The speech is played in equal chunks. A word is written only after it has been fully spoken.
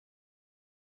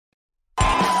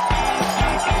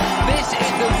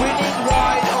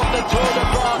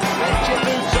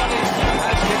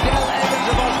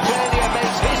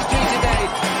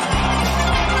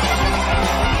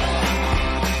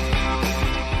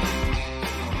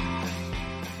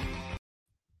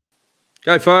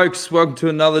Go, folks. Welcome to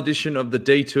another edition of the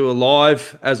D2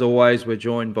 Live. As always, we're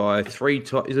joined by is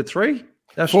it three?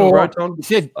 National Four. road titles? You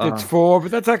said it's four, but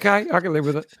that's okay. I can live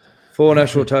with it. Four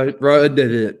national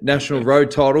road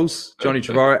titles, Johnny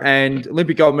Trevorrow, and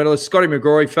Olympic gold medalist Scotty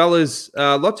McGrory. Fellas,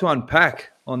 a lot to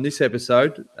unpack on this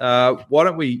episode. Why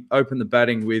don't we open the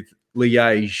batting with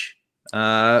Liege?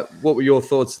 What were your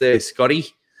thoughts there, Scotty?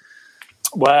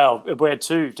 Well, we had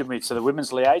two, didn't we? So the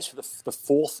women's Liege for the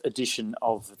fourth edition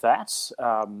of that.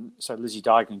 So Lizzie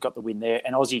Deignan got the win there,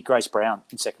 and Aussie Grace Brown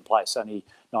in second place, only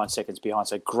 9 seconds behind.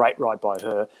 So great ride by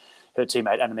her. Her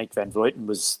teammate Annemiek van Vleuten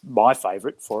was my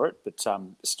favourite for it, but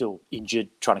still injured,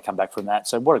 trying to come back from that.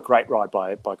 So what a great ride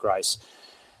by Grace.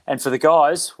 And for the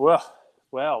guys, well,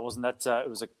 wasn't that? It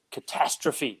was a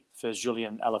catastrophe for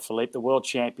Julien Alaphilippe, the world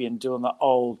champion, doing the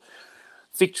old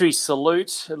victory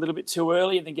salute a little bit too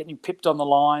early and then getting pipped on the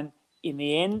line. In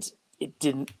the end, it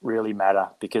didn't really matter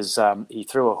because he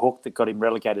threw a hook that got him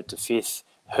relegated to fifth.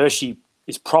 Hershey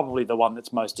is probably the one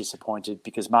that's most disappointed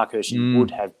because Mark Hershey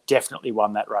would have definitely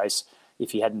won that race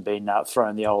if he hadn't been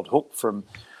thrown the old hook from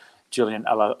Julien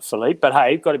Alaphilippe. But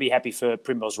hey, got to be happy for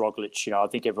Primoz Roglic. You know, I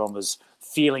think everyone was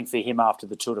feeling for him after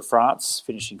the Tour de France,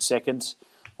 finishing second.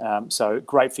 So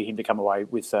great for him to come away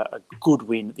with a good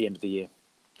win at the end of the year.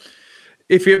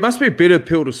 It must be a bitter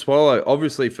pill to swallow,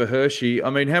 obviously, for Hershey. I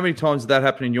mean, how many times did that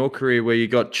happen in your career where you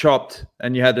got chopped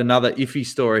and you had another iffy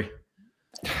story?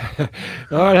 It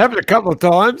happened a couple of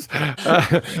times.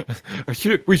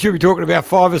 We should be talking about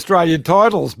 5 Australian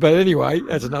titles, but anyway,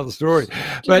 that's another story.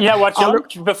 But you know what, John?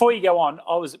 Before you go on,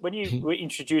 when you were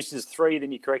introduced as 3,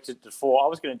 then you corrected it to 4. I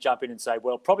was going to jump in and say,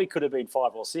 well, probably could have been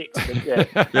 5 or 6. But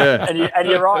yeah. And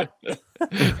you're right.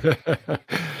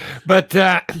 But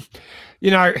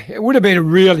it would have been a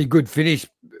really good finish.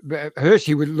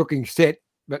 Hershey was looking set.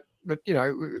 But we've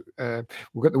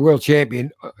got the world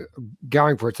champion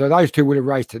going for it. So those two would have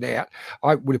raced it out.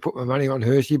 I would have put my money on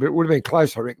Hershey, but it would have been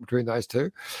close, I reckon, between those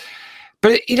two.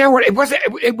 But you know what? It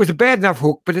was a bad enough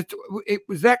hook, but it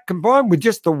was that combined with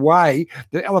just the way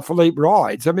that Alaphilippe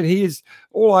rides. I mean, he is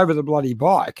all over the bloody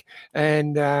bike,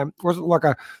 and wasn't like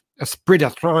a sprinter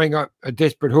throwing a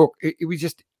desperate hook. It was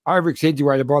just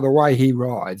over-accentuated by the way he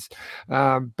rides.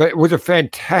 But it was a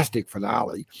fantastic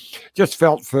finale. Just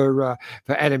felt for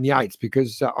Adam Yates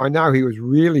because I know he was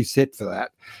really set for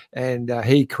that. And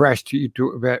he crashed. You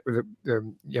talk about with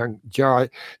young Jai.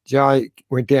 Jai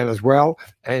went down as well.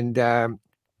 And the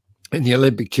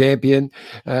Olympic champion,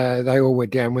 they all went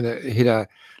down when they hit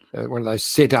one of those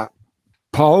set-up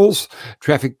poles,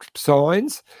 traffic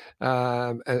signs,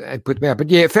 and put them out. But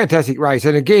yeah, fantastic race.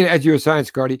 And again, as you were saying,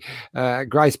 Scotty,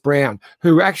 Grace Brown,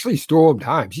 who actually stormed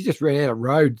home. She just ran out of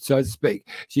road, so to speak.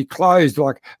 She closed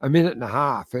like a minute and a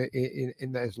half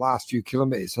in those last few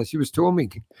kilometres. So she was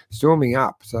storming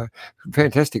up. So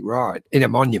fantastic ride in a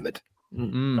monument.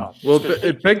 Well,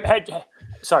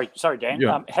 sorry, Dan.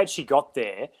 Yeah. Had she got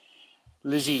there,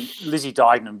 Lizzie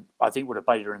Deignan, I think, would have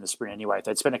beat her in the sprint anyway. If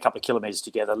they'd spent a couple of kilometres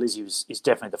together, Lizzie is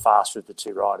definitely the faster of the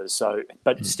two riders. So,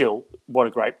 but still, what a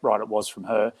great ride it was from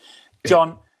her.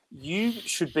 John, you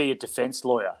should be a defence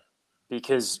lawyer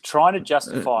because trying to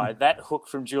justify that hook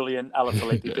from Julien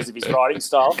Alaphilippe because of his riding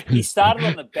style, he started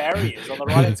on the barriers on the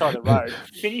right-hand side of the road,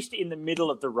 finished in the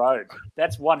middle of the road.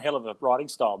 That's one hell of a riding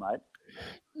style, mate.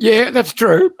 Yeah, that's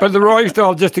true. But the riding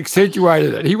style just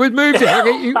accentuated it. He was moved out.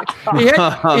 He was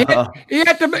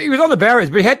on the barriers,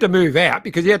 but he had to move out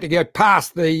because he had to go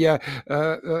past the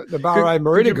Bahrain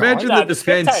Marina guys. Imagine the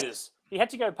spectators. He had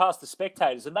to go past the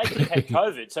spectators, and they could have had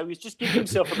COVID, so he was just giving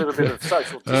himself a little bit of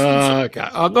social distancing. Okay,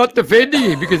 I'm not defending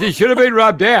him because he should have been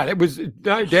rubbed out. It was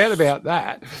no doubt about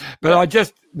that. But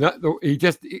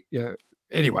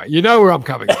anyway, you know where I'm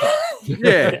coming from.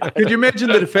 Yeah. Could you imagine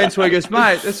the defence where he goes,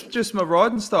 mate, that's just my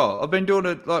riding style. I've been doing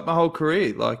it like my whole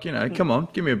career. Like, come on,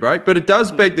 give me a break. But it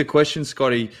does beg the question,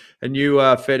 Scotty, and you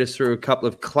fed us through a couple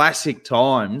of classic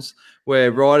times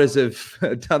where riders have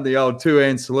done the old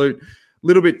two-hand salute a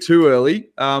little bit too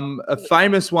early. A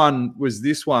famous one was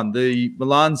this one, the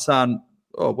Milan San.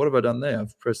 Oh, what have I done there?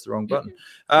 I've pressed the wrong button.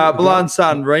 Milan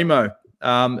San Remo.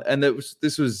 And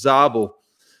this was Zabel,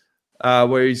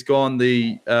 where he's gone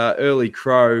the early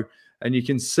crow. And you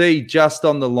can see just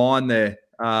on the line there,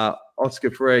 Oscar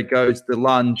Freire goes the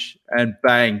lunge and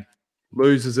bang,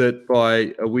 loses it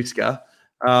by a whisker.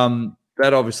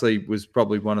 That obviously was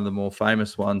probably one of the more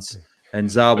famous ones.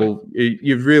 And Zabel,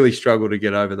 you've really struggled to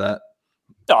get over that.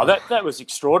 Oh, that was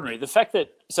extraordinary. The fact that,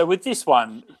 so with this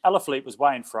one, Alaphilippe was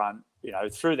way in front,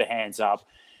 threw the hands up,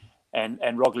 and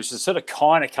Roglic has sort of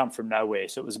kind of come from nowhere.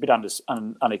 So it was a bit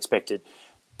unexpected.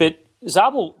 But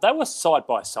Zabel, they were side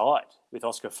by side with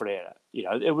Oscar Freire.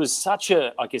 It was such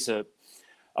a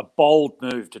a bold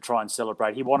move to try and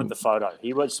celebrate. He wanted the photo.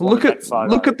 He was look at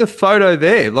the photo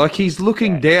there. Like he's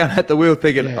looking down at the wheel,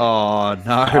 thinking, "Oh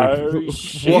no, oh,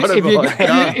 shit. what have I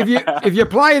done?" If you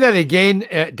play that again,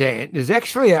 Dan, there's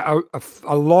actually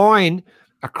a line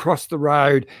across the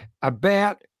road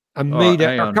about a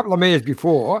couple of meters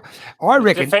before. I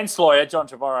reckon defense lawyer John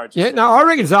Trevorrow. I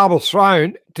reckon Zabel's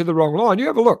thrown to the wrong line. You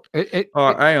have a look.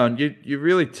 All right, hang on. You're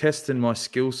really testing my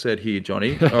skill set here,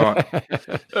 Johnny. All right.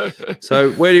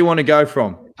 So where do you want to go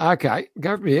from? Okay,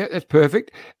 go from here. That's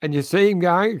perfect. And you see him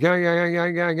going.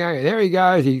 There he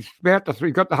goes. He's about to.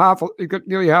 He's got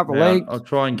nearly half a leg. I'll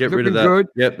try and get rid of that. Good.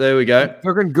 Yep, there we go.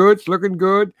 Looking good. It's looking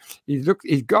good. He's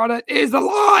got it. Here's the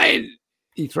line.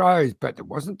 He throws, but it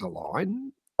wasn't the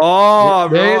line. Oh,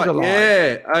 There's right.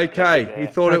 Yeah. Okay. He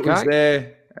thought it was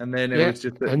there, and then it was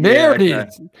just. It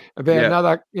is. About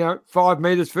another, 5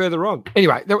 meters further on.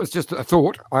 Anyway, that was just a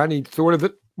thought. I only thought of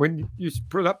it when you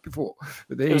put it up before.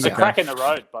 But there it was a crack in the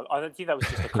road, but I don't think that was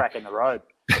just a crack in the road.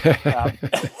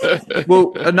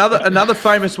 Well, another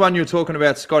famous one you were talking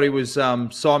about, Scotty, was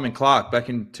Simon Clark back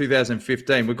in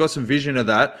 2015. We've got some vision of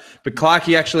that, but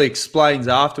Clarkey actually explains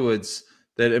afterwards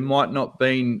that it might not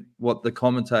been what the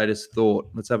commentators thought.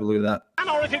 Let's have a look at that. And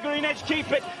Orica Green Edge keep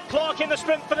it. Clark in the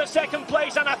sprint for the second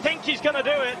place, and I think he's going to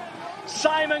do it.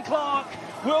 Simon Clark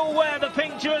will wear the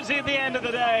pink jersey at the end of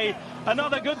the day.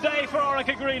 Another good day for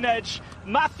Orica Green Edge.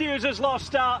 Matthews has lost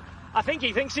start. I think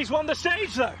he thinks he's won the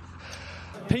stage, though.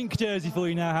 Pink jersey for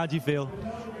you now. How do you feel?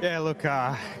 Yeah, look,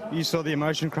 you saw the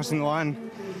emotion crossing the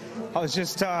line. I was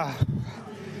just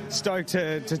stoked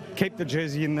to keep the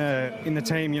jersey in the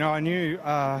team. I knew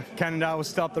Cannondale was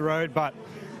still up the road, but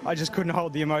I just couldn't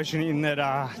hold the emotion in that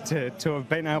to have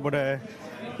been able to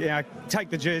take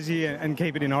the jersey and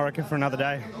keep it in Orica for another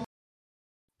day.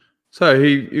 So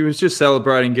he was just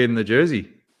celebrating getting the jersey.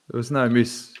 There was no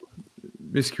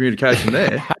miscommunication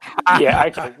there. Yeah,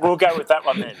 okay. We'll go with that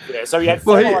one then. Yeah, so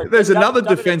there's another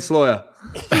defence lawyer.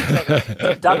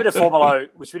 David Formolo,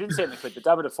 which we didn't see in the clip, but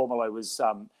David Formolo was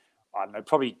I don't know,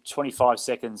 probably 25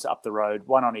 seconds up the road,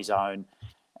 one on his own.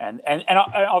 And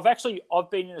I've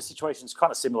been in a situation that's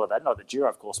kind of similar to that, not the Giro,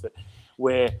 of course, but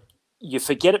where you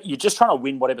forget it. You're just trying to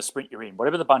win whatever sprint you're in,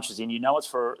 whatever the bunch is in. You know it's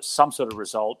for some sort of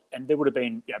result. And there would have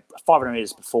been 500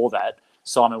 metres before that,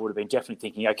 Simon would have been definitely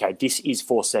thinking, okay, this is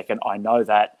for second. I know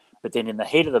that. But then in the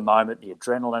heat of the moment, the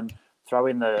adrenaline, throw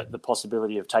in the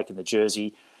possibility of taking the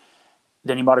jersey,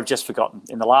 then he might have just forgotten.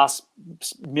 In the last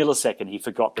millisecond, he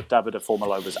forgot that David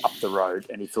Formolo was up the road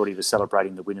and he thought he was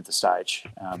celebrating the win of the stage.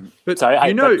 But good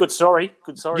story.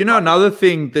 Good story. Another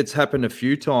thing that's happened a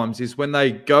few times is when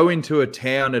they go into a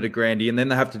town at a Grandy and then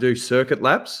they have to do circuit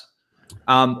laps.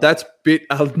 That's bit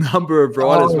a number of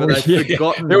riders where they've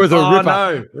forgotten. There was a ripper.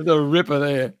 No. There was a ripper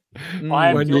there. I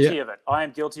am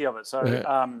guilty of it. So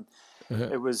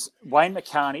it was Wayne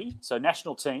McCartney, so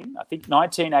national team, I think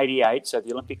 1988, so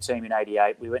the Olympic team in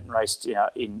 88. We went and raced,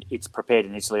 it's prepared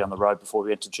in Italy on the road before we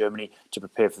went to Germany to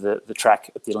prepare for the track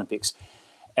at the Olympics.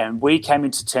 And we came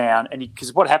into town, and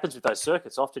because what happens with those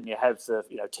circuits, often you have the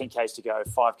 10Ks to go,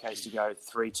 5Ks to go,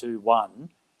 3, 2, 1,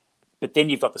 but then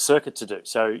you've got the circuit to do.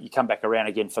 So you come back around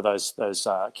again for those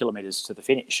kilometres to the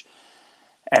finish.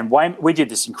 And Wayne, we did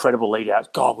this incredible lead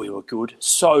out. God, we were good,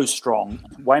 so strong.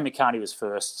 Wayne McCartney was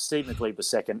first, Steve McLeod was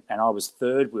second, and I was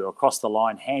third. We were across the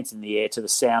line, hands in the air to the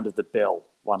sound of the bell.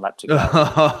 1 lap to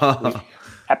go.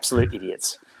 Absolute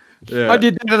idiots. Yeah. I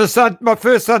did that at my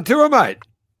first Sun Tour, mate.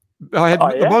 I had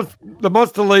the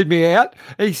monster lead me out.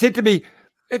 And he said to me,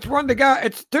 "It's 1 to go.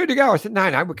 It's 2 to go." I said,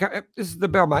 "No, this is the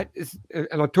bell, mate."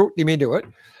 And I talked him into it.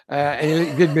 And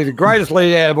he did me the greatest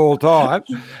lead out of all time.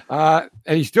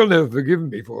 And he's still never forgiven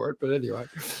me for it. But anyway.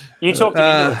 You talked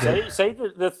him into it. See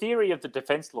the theory of the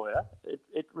defence lawyer,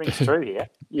 it rings true here.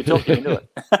 You talked him into it.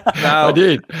 No, I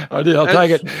did. I'll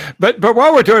take it. But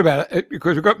while we're talking about it,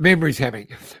 because we've got memories happening,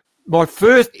 my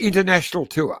first international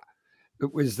tour,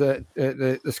 it was the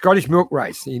Scottish Milk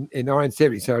Race in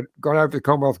 1970. So I got over the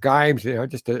Commonwealth Games,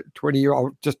 just a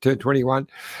 20-year-old, just turned 21.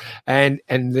 And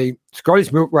the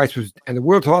Scottish Milk Race and the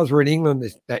World Titles were in England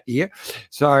that year.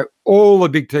 So all the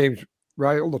big teams,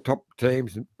 all the top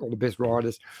teams and all the best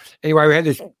riders. Anyway, we had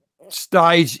this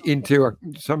stage into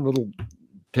some little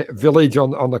village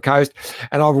on the coast.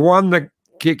 And I've won the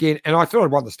kick in, and I thought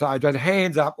I'd won the stage. I had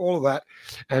hands up, all of that.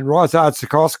 And Ryszard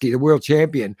Sikorsky, the world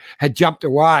champion, had jumped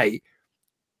away.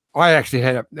 I actually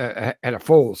had a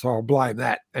fall, so I'll blame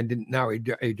that, and didn't know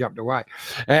he jumped away.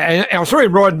 And I saw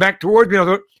him riding back towards me. I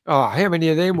thought, how many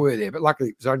of them were there? But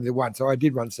luckily it was only the one, so I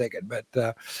did run second.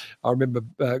 But I remember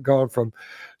going from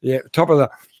top of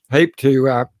the heap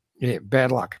to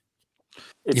bad luck.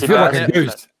 You feel like a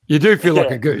goose. You do feel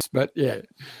like a goose, but yeah.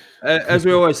 as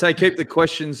we always say, keep the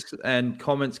questions and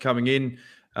comments coming in.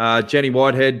 Jenny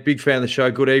Whitehead, big fan of the show.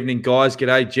 Good evening, guys.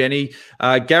 G'day, Jenny.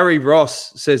 Gary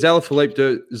Ross says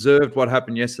Alaphilippe deserved what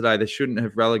happened yesterday. They shouldn't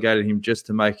have relegated him just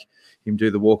to make him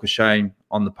do the walk of shame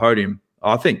on the podium.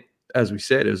 I think, as we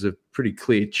said, it was a pretty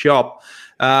clear chop.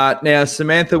 Now,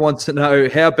 Samantha wants to know,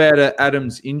 how bad are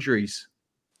Adam's injuries?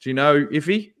 Do you know,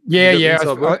 Iffy? Yeah.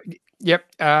 Yep.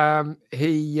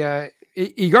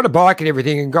 He got a bike and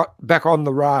everything and got back on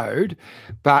the road,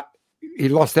 but he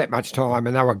lost that much time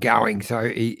and they were going, so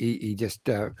he just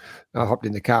hopped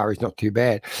in the car. He's not too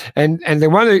bad. And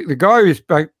the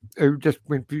guy who just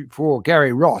went before,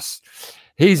 Gary Ross,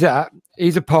 he's a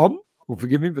pom. We'll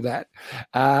forgive him for that.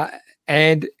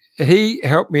 And he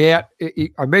helped me out.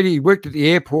 He worked at the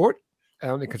airport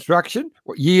on the construction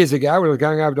years ago when I was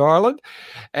going over to Ireland,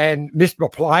 and missed my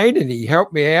plane, and he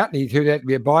helped me out, and he turned out to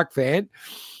be a bike fan.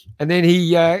 And then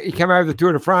he came over the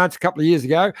Tour de France a couple of years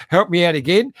ago, helped me out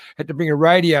again. Had to bring a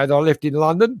radio that I left in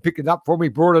London, picked it up for me,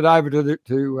 brought it over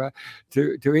to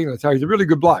England. So he's a really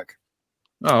good bloke.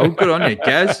 Oh, good on you,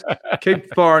 Gaz.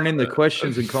 Keep firing in the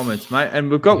questions and comments, mate. And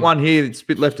we've got one here that's a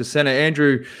bit left of centre.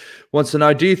 Andrew wants to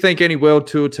know, do you think any World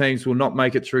Tour teams will not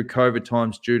make it through COVID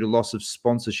times due to loss of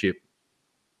sponsorship?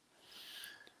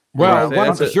 Well,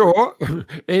 one for sure.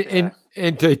 In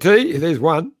NTT, there's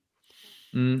one.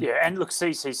 Yeah, and look,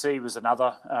 CCC was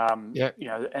another.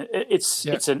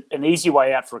 It's an easy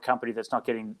way out for a company that's not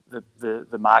getting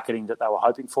the marketing that they were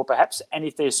hoping for, perhaps. And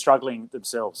if they're struggling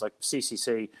themselves, like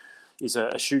CCC is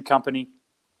a shoe company.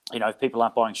 If people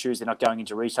aren't buying shoes, they're not going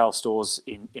into retail stores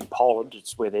in Poland.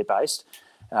 It's where they're based.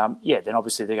 Then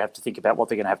obviously they have to think about what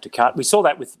they're going to have to cut. We saw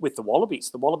that with the Wallabies.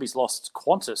 The Wallabies lost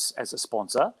Qantas as a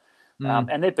sponsor.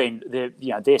 And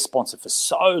they're their sponsor for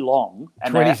so long,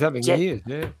 and 27 years.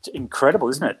 Yeah, it's incredible,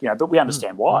 isn't it? But we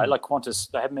understand why. Like Qantas,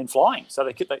 they haven't been flying, so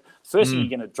first thing you're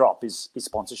going to drop is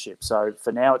sponsorship. So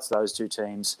for now, it's those two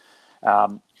teams.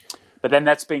 But then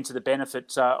that's been to the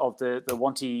benefit of the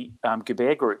Wanty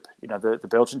Gobert group. The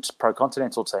Belgian Pro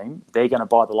Continental team. They're going to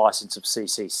buy the license of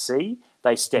CCC.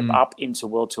 They step up into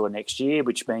World Tour next year,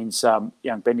 which means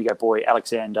young Bendigo boy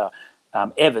Alexander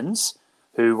Evans,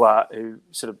 who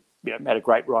sort of had a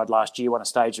great ride last year, won a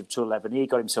stage of Tour L'Avenir,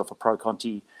 got himself a Pro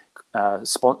Conti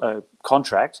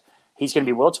contract. He's going to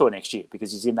be World Tour next year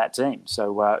because he's in that team.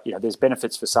 So, there's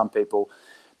benefits for some people.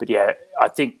 But, I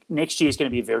think next year is going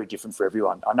to be very different for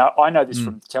everyone. I know this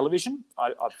from television.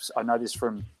 I know this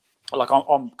from,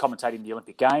 I'm commentating the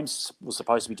Olympic Games. We're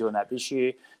supposed to be doing that this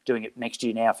year, doing it next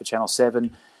year now for Channel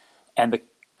 7. And the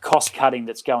cost-cutting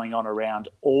that's going on around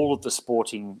all of the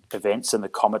sporting events and the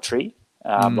commentary.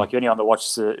 Like anyone that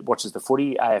watches the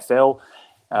footy, AFL,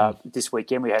 this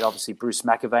weekend we had obviously Bruce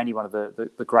McAvaney, one of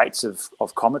the greats of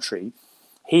commentary.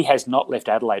 He has not left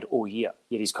Adelaide all year,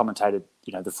 yet he's commentated,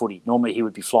 the footy. Normally he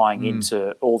would be flying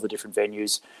into all the different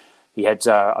venues. He had,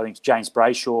 I think, James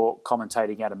Brayshaw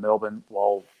commentating out of Melbourne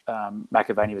while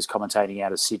McAvaney was commentating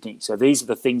out of Sydney. So these are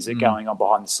the things that are going on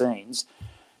behind the scenes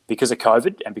because of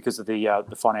COVID and because of the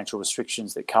financial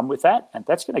restrictions that come with that. And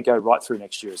that's going to go right through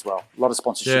next year as well. A lot of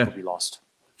sponsorship will be lost.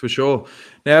 For sure.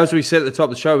 Now, as we said at the top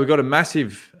of the show, we've got a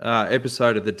massive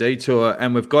episode of the Detour,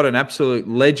 and we've got an absolute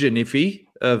legend, Iffy,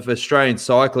 of Australian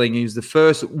cycling. He's the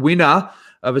first winner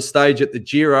of a stage at the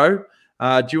Giro.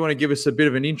 Do you want to give us a bit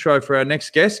of an intro for our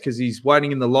next guest? Because he's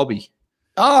waiting in the lobby.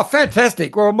 Oh,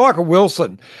 fantastic. Well, Michael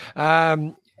Wilson,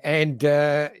 a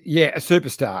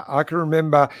superstar. I can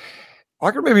remember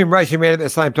him racing around at the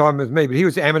same time as me, but he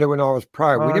was amateur when I was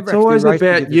pro. It's always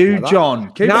about you,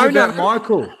 John. Keep it about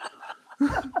Michael.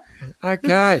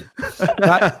 Okay.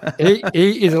 But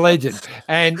he is a legend.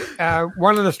 And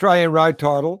won an Australian road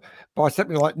title by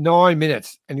something like 9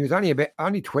 minutes. And he was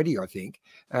only 20, I think.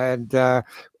 And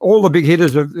all the big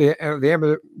hitters of the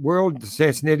amateur world, the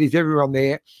Sansonettes, everyone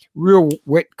there, real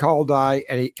wet, cold day,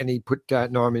 and he put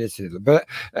 9 minutes into them. But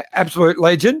absolute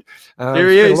legend. Here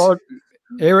he is.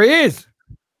 Here he is.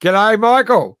 G'day,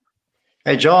 Michael.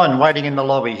 Hey, John, waiting in the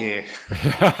lobby here.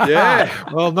 Yeah.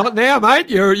 Well, not now, mate.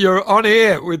 You're on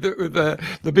air with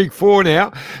the big four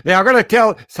now. Now, I've got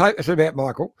to say about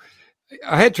Michael.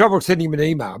 I had trouble sending him an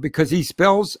email because he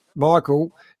spells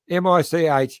Michael Michael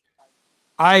instead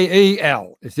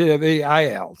of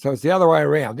EAL. So it's the other way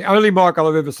around. The only Michael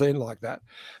I've ever seen like that.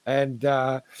 And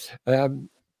I'm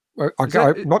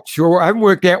not sure. I haven't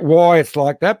worked out why it's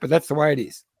like that, but that's the way it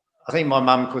is. I think my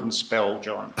mum couldn't spell,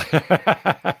 John.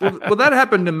 Well, that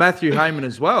happened to Matthew Heyman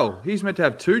as well. He's meant to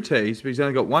have 2 T's, but he's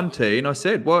only got 1 T. And I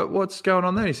said, what's going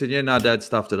on there? He said, yeah, no, Dad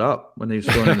stuffed it up when he was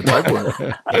filling in the paperwork.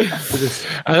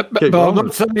 But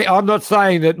I'm not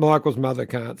saying that Michael's mother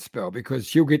can't spell, because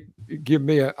she'll give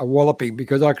me a walloping,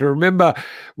 because I can remember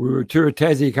we were Tour of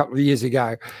Tassie a couple of years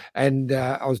ago, and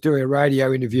I was doing a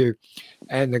radio interview,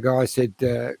 and the guy said,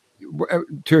 Tour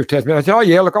of Tassie. I said, oh,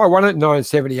 yeah, look, I won it in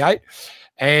 1978.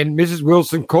 And Mrs.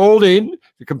 Wilson called in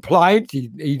to complain.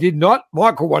 He did not.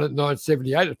 Michael won it in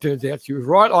 1978. It turns out she was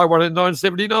right. I won it in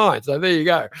 1979. So there you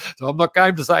go. So I'm not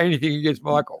going to say anything against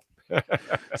Michael.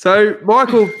 So,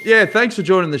 Michael, yeah, thanks for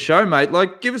joining the show, mate.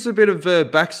 Like, give us a bit of a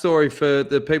backstory for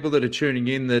the people that are tuning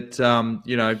in that,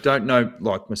 don't know,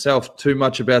 like myself, too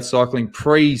much about cycling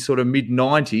pre sort of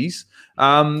mid-90s.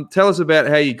 Tell us about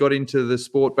how you got into the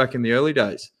sport back in the early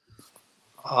days.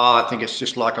 Oh, I think it's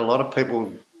just like a lot of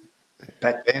people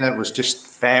back then. It was just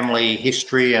family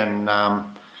history, and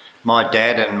my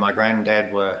dad and my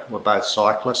granddad were both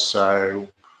cyclists. So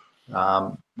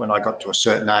when I got to a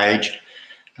certain age,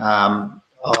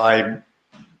 I,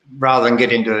 rather than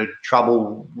get into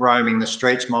trouble roaming the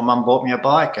streets, my mum bought me a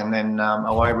bike, and then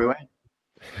away we went.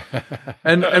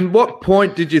 And what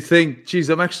point did you think, geez,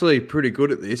 I'm actually pretty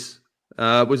good at this?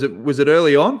 Was it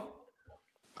early on?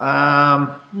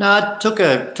 No,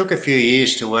 it took a few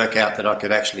years to work out that I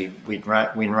could actually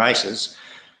win races.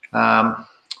 So I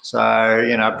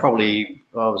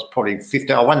was probably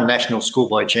 15. I won the national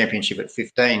schoolboy championship at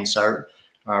 15. So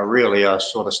really, I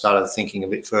sort of started thinking a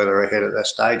bit further ahead at that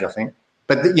stage, I think.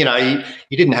 But you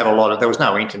didn't have there was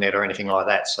no internet or anything like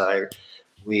that. So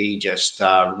we just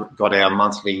got our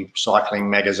monthly cycling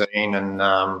magazine,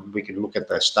 and we could look at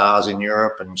the stars in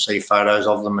Europe and see photos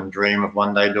of them and dream of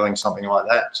one day doing something like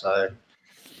that. So,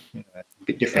 a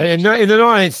bit different. And in the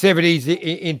 1970s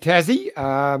in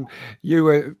Tassie, you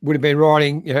would have been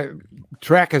riding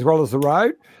track as well as the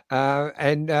road.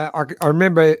 And I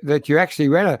remember that you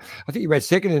actually I think you ran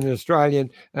second in an Australian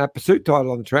pursuit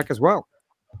title on the track as well.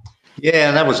 Yeah,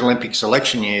 and that was Olympic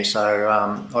selection year, so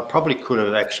I probably could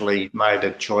have actually made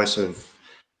a choice of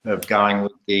going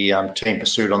with the team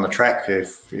pursuit on the track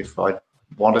if I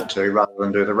wanted to, rather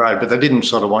than do the road. But they didn't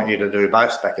sort of want you to do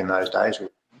both back in those days.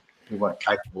 We weren't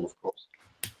capable, of course.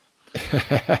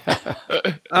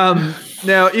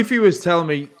 Now, if he was telling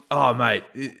me, oh, mate,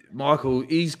 Michael,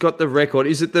 he's got the record.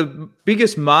 Is it the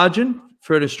biggest margin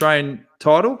for an Australian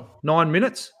title? 9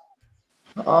 minutes?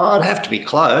 Oh, it'd have to be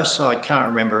close. I can't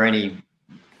remember any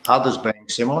others being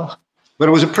similar. But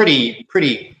it was a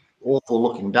pretty awful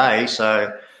looking day.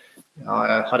 So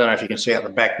I don't know if you can see out the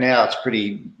back now. It's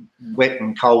pretty wet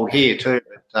and cold here too.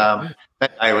 But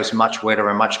that day was much wetter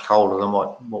and much colder than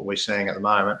what we're seeing at the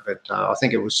moment. But I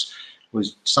think it was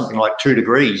something like 2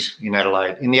 degrees in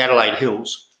Adelaide, in the Adelaide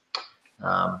Hills.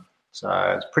 So it's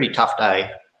a pretty tough day.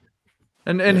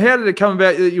 And how did it come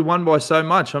about that you won by so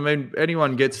much? I mean,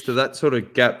 anyone gets to that sort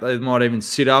of gap, they might even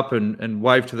sit up and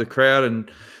wave to the crowd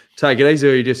and take it easy,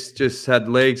 or you just had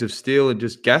legs of steel and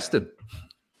just gassed it.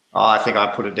 Oh, I think I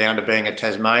put it down to being a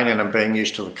Tasmanian and being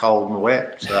used to the cold and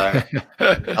wet. So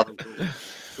others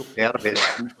took out a bit.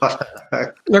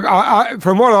 Look,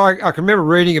 from what I can remember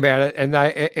reading about it, and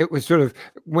it was sort of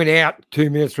went out 2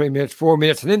 minutes, 3 minutes, 4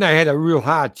 minutes, and then they had a real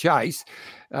hard chase.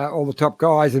 All the top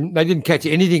guys, and they didn't catch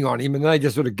anything on him, and they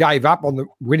just sort of gave up on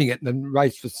winning it and then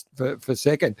raced for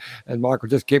second. And Michael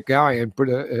just kept going and put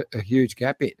a huge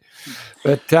gap in.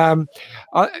 But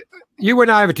you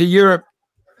went over to Europe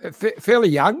fairly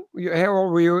young. How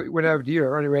old were you? Went over to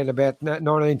Europe only around about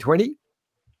 1920.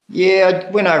 Yeah,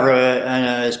 I went over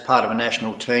as part of a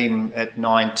national team at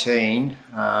 19.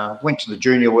 Went to the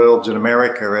Junior Worlds in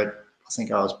America I think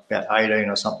I was about 18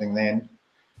 or something then,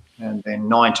 and then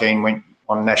 19 went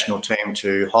on national team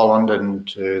to Holland and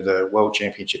to the World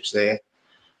Championships there,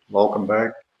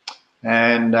 Valkenburg.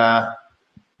 And,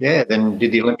 then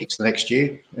did the Olympics the next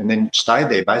year and then stayed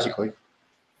there, basically.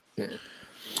 Yeah.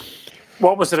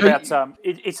 What was it about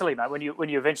Italy, mate, when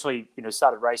you eventually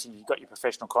started racing, you got your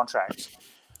professional contracts?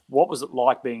 What was it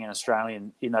like being an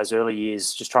Australian in those early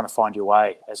years, just trying to find your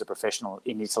way as a professional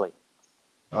in Italy?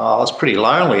 I was pretty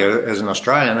lonely as an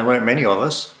Australian. There weren't many of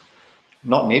us,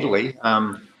 not in Italy.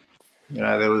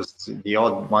 There was the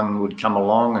odd one would come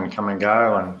along and come and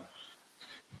go, and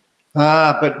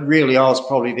but really I was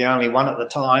probably the only one at the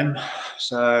time.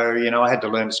 So I had to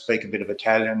learn to speak a bit of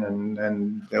Italian,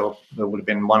 and there would have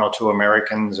been 1 or 2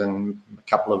 Americans and a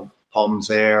couple of Poms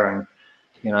there, and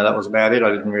that was about it. I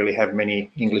didn't really have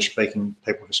many English-speaking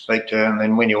people to speak to. And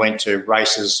then when you went to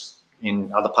races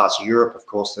in other parts of Europe, of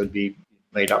course, there'd be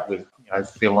meet up with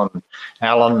Phil and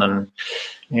Alan, and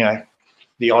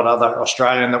the odd other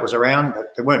Australian that was around,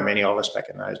 but there weren't many of us back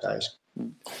in those days.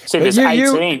 See, there's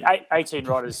 18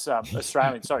 riders,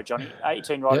 Australian. Sorry, Johnny.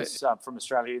 18 riders from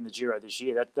Australia in the Giro this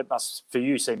year. That must, for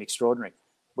you, seem extraordinary.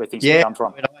 Where things have come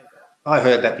from. I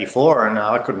heard that before, and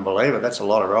I couldn't believe it. That's a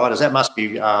lot of riders. That must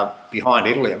be behind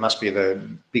Italy. It must be the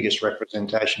biggest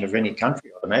representation of any country,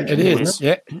 I'd imagine. It is.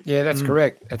 Yeah, that's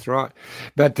correct. That's right.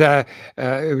 But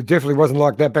it definitely wasn't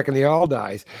like that back in the old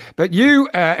days. But you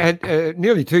had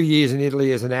nearly 2 years in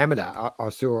Italy as an amateur. I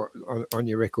saw on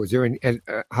your records there, and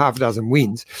half a dozen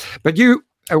wins. But you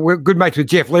were good mates with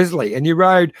Jeff Leslie, and you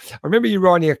rode. I remember you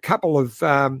riding a couple of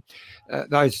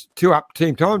those 2-up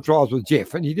team time trials with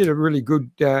Jeff, and you did a really good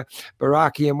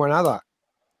Baraki and one other.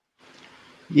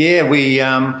 Yeah, we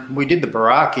did the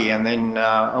Baraki, and then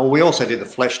we also did the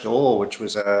Flèche d'Or, which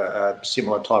was a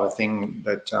similar type of thing,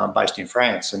 but based in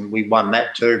France, and we won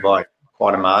that too by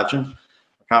quite a margin.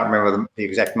 I can't remember the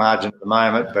exact margin at the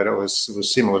moment, but it was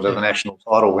similar to the national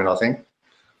title win, I think.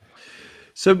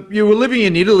 So you were living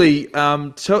in Italy.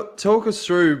 Talk us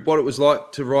through what it was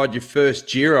like to ride your first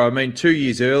Giro. I mean, 2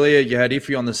 years earlier, you had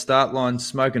Iffy on the start line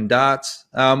smoking darts.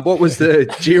 What was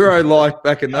the Giro like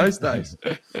back in those days?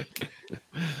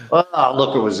 Well,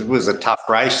 look, it was a tough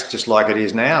race, just like it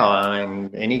is now. I mean,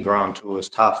 any Grand Tour is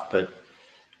tough, but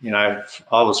I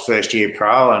was first year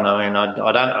pro, and I mean,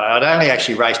 I'd only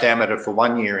actually raced amateur for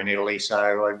 1 year in Italy, so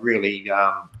I really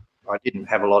I didn't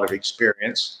have a lot of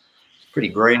experience. Pretty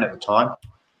green at the time,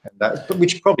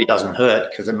 which probably doesn't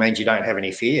hurt because it means you don't have any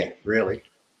fear, really.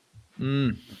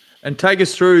 And take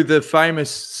us through the famous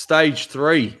stage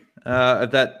 3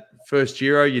 of that first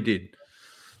Giro you did.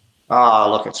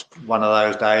 Oh, look, it's one of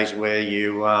those days where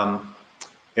you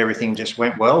everything just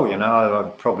went well. I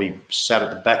probably sat at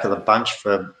the back of the bunch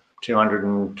for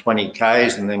 220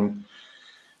 Ks and then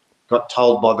got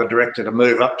told by the director to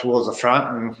move up towards the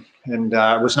front, and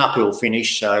it was an uphill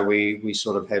finish, so we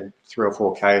sort of had 3 or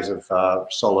 4 Ks of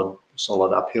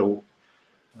solid uphill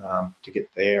to get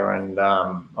there, and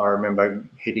I remember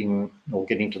getting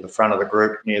to the front of the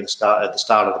group at the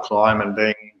start of the climb and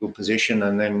being in good position,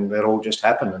 and then it all just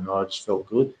happened, and I just felt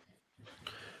good.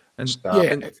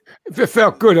 It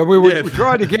felt good. I mean, we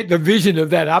tried to get the vision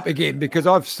of that up again because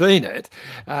I've seen it,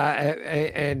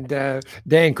 and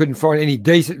Dan couldn't find any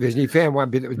decent vision. He found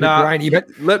one bit that was a bit grainy. But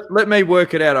let me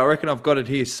work it out. I reckon I've got it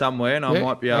here somewhere, and I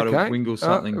might be able to wingle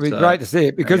something. It'd be great to see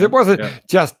it because it wasn't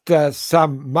just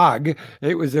some mug.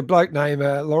 It was a bloke named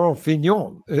Laurent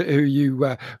Fignon who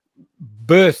you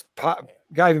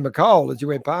gave him a cold as you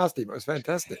went past him. It was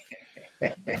fantastic.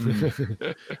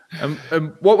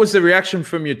 What was the reaction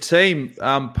from your team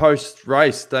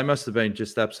post-race? They must have been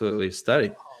just absolutely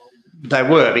ecstatic. They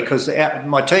were, because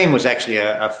my team was actually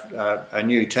a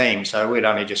new team, so we'd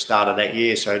only just started that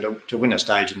year. So to win a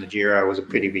stage in the Giro was a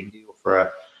pretty big deal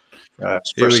for a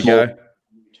small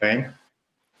team.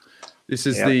 This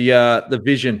is the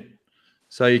vision.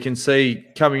 So you can see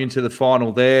coming into the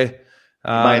final there.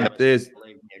 There's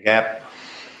a gap.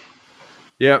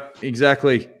 Yep,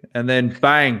 exactly. And then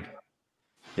bang.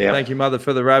 Yeah. Thank you, mother,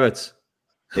 for the rabbits.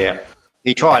 Yeah.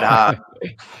 He tried hard.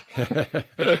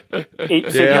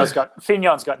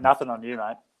 Fignon's got nothing on you,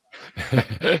 mate.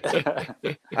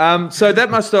 So that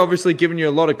must have obviously given you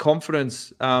a lot of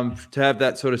confidence to have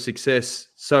that sort of success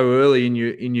so early in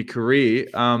your career.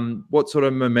 What sort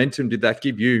of momentum did that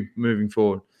give you moving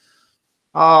forward?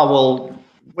 Oh, well,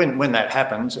 when that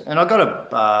happens, and I got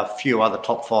a few other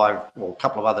top 5, or a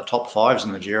couple of other top 5s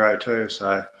in the Giro too.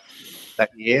 So that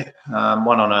year,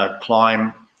 one on a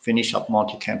climb finish up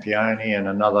Monte Campione, and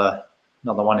another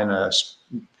one in a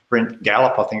sprint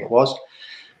gallop, I think it was.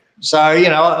 So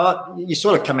you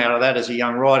sort of come out of that as a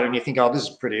young rider, and you think, oh, this is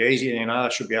pretty easy. I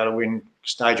should be able to win a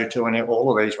stage or 2 in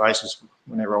all of these races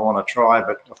whenever I want to try.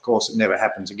 But of course, it never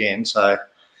happens again. So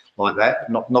like that,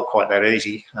 not quite that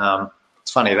easy.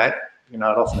 It's funny that. It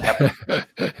often happens.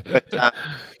 But,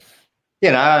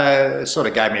 it sort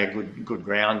of gave me a good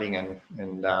grounding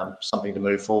and something to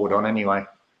move forward on anyway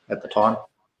at the time.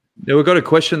 Now, we've got a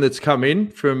question that's come in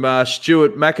from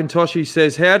Stuart McIntosh. He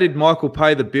says, how did Michael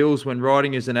pay the bills when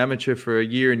riding as an amateur for a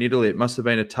year in Italy? It must have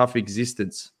been a tough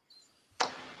existence.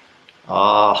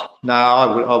 Oh, no,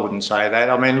 I wouldn't say that.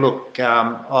 I mean, look,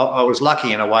 I was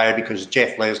lucky in a way because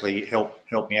Jeff Leslie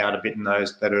helped me out a bit in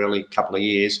that early couple of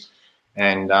years.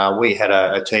 And we had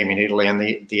a team in Italy, and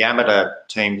the amateur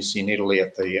teams in Italy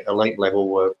at the elite level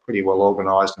were pretty well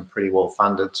organised and pretty well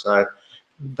funded. So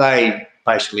they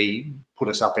basically put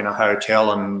us up in a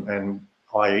hotel, and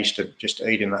I used to just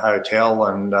eat in the hotel,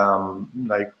 and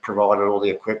they provided all the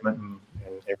equipment and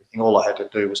everything. All I had to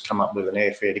do was come up with an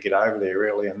airfare to get over there,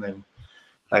 really, and then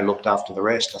they looked after the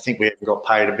rest. I think we even got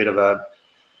paid a bit of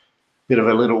bit of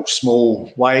a little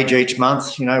small wage each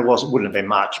month. Wouldn't have been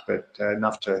much, but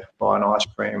enough to buy an ice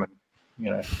cream and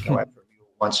go out for a meal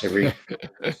once every.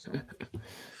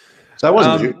 So it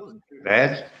wasn't too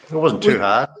bad. It wasn't too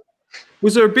hard.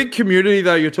 Was there a big community,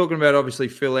 though? You're talking about, obviously,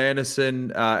 Phil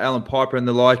Anderson, Alan Piper and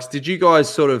the likes. Did you guys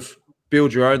sort of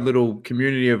build your own little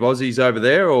community of Aussies over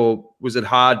there, or was it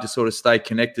hard to sort of stay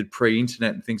connected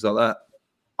pre-internet and things like that?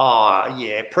 Oh,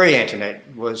 yeah,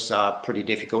 pre-internet was pretty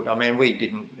difficult. I mean, we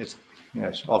didn't, it's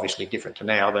obviously different to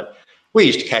now, but we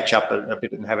used to catch up a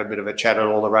bit and have a bit of a chat at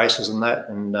all the races and that.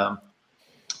 And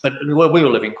but we were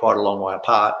living quite a long way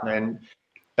apart. And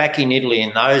back in Italy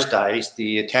in those days,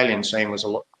 the Italian scene was a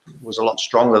lot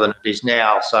stronger than it is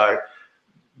now. So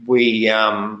we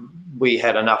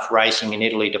had enough racing in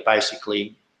Italy to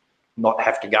basically not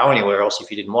have to go anywhere else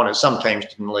if you didn't want to. Some teams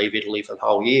didn't leave Italy for the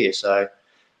whole year. So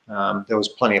there was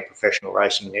plenty of professional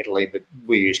racing in Italy, but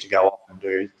we used to go off and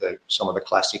do some of the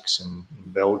classics in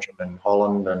Belgium and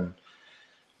Holland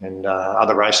and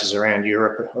other races around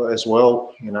Europe as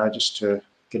well, just to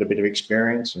get a bit of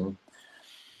experience and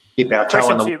dip our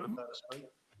toe in the water.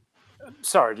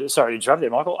 Sorry to interrupt there,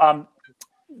 Michael.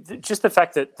 Just the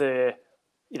fact that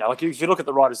like if you look at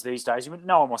the riders these days,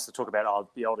 no one wants to talk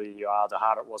about the older you are, the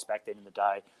harder it was back then in the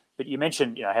day. But you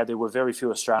mentioned, how there were very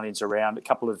few Australians around, a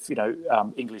couple of,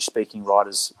 English-speaking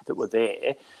riders that were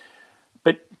there.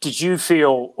 But did you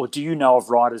feel, or do you know of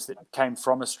riders that came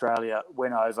from Australia,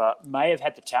 went over, may have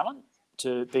had the talent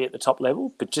to be at the top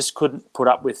level, but just couldn't put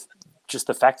up with just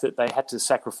the fact that they had to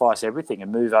sacrifice everything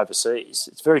and move overseas?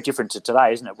 It's very different to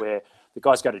today, isn't it, where the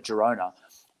guys go to Girona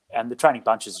and the training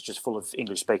bunches are just full of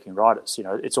English-speaking riders.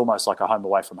 It's almost like a home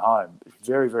away from home.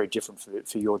 Very, very different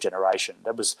for your generation.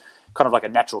 That was kind of like a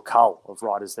natural cull of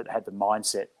riders that had the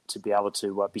mindset to be able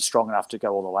to be strong enough to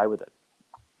go all the way with it.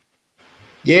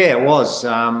 Yeah, it was.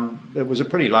 It was a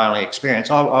pretty lonely experience.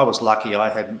 I was lucky. I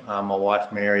had my wife,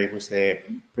 Mary, was there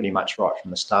pretty much right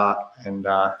from the start. And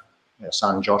our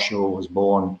son, Joshua, was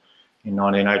born in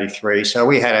 1983. So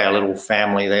we had our little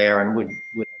family there, and we'd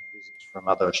have visits from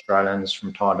other Australians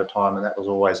from time to time, and that was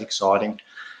always exciting.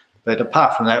 But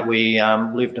apart from that, we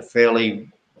lived a fairly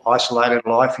isolated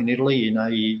life in Italy.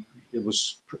 It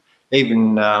was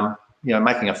even,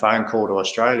 making a phone call to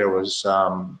Australia was,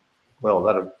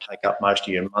 that'd take up most of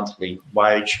your monthly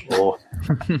wage, or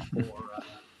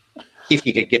if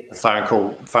you could get the phone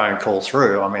call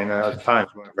through. I mean,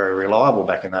 phones weren't very reliable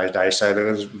back in those days, so there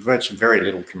was virtually very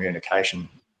little communication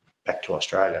back to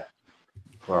Australia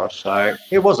for us. So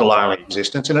it was a lonely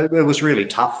existence, and it was really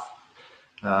tough.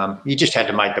 You just had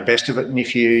to make the best of it, and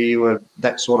if you were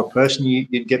that sort of person,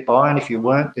 you'd get by, and if you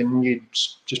weren't, then you'd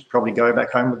just probably go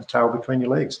back home with the tail between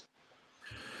your legs.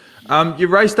 You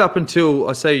raced up until,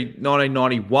 I say,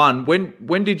 1991.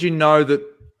 When did you know that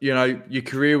your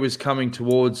career was coming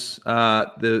towards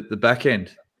the back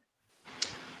end?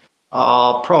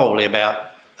 Probably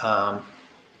about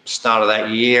start of that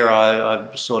year.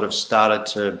 I sort of started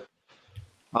to.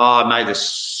 I made the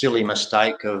silly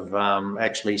mistake of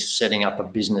actually setting up a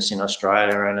business in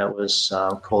Australia, and it was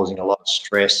causing a lot of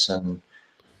stress, and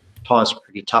times were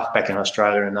pretty tough back in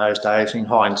Australia in those days. In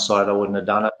hindsight, I wouldn't have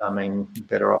done it. I mean,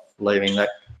 better off leaving that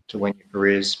to when your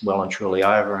career's well and truly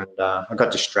over. And I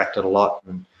got distracted a lot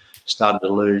and started to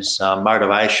lose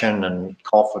motivation and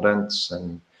confidence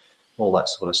and all that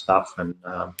sort of stuff.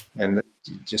 And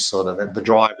just sort of the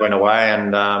drive went away,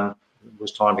 and it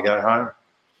was time to go home.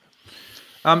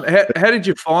 How did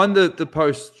you find the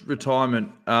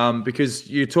post-retirement? Because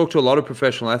you talk to a lot of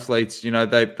professional athletes,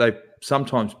 they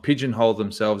sometimes pigeonhole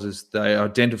themselves as they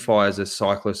identify as a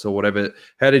cyclist or whatever.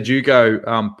 How did you go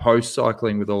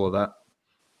post-cycling with all of that?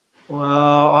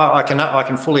 Well, I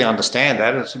can fully understand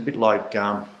that. It's a bit like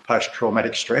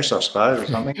post-traumatic stress, I suppose, or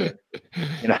something.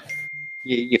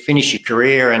 You finish your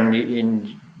career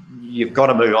and you've got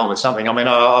to move on with something. I mean,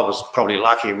 I was probably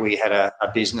lucky. We had a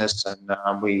business,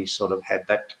 and we sort of had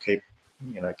that to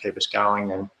keep us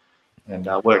going, and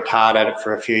worked hard at it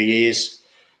for a few years.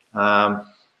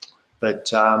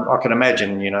 But I can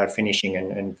imagine, finishing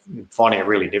and finding it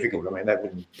really difficult. I mean, that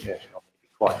wouldn't be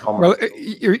quite common. Well,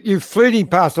 you're fleeting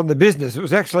past on the business. It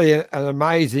was actually an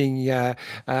amazing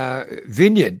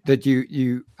vineyard that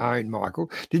you own, Michael.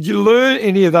 Did you learn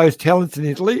any of those talents in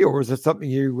Italy, or was it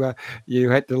something you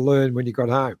had to learn when you got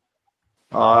home?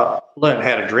 I learned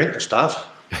how to drink the stuff.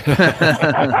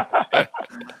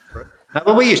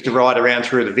 Well, we used to ride around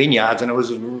through the vineyards, and it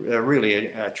was a really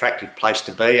attractive place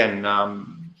to be, and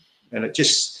it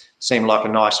just seemed like a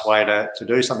nice way to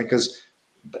do something, because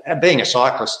being a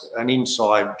cyclist, an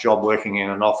inside job working in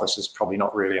an office is probably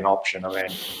not really an option. I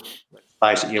mean,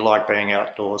 face it, you like being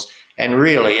outdoors. And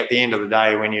really, at the end of the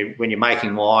day, when you're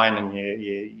making wine and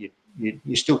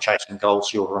you're still chasing gold,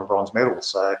 silver, and bronze medals,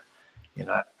 so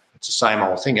it's the same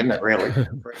old thing, isn't it? Really.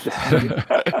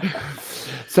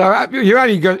 So you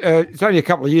only got it's only a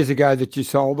couple of years ago that you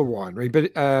sold the winery,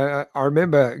 but I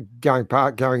remember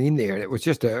going in there, and it was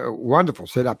just a wonderful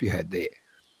setup you had there.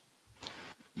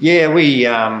 Yeah,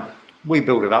 we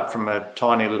built it up from a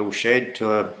tiny little shed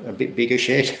to a bit bigger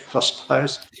shed, I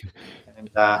suppose. And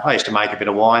I used to make a bit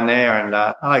of wine there, and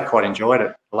I quite enjoyed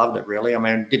it. Loved it, really. I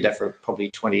mean, did that for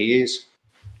probably 20 years.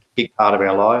 Big part of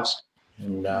our lives,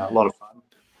 and a lot of fun.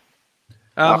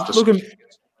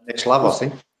 Next love, I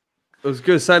think. I was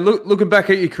going to say, looking back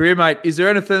at your career, mate, is there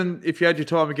anything, if you had your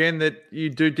time again, that you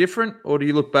do different? Or do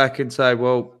you look back and say,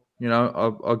 well,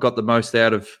 I got the most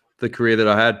out of the career that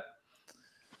I had?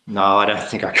 No, I don't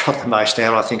think I got the most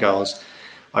out. I think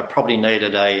I probably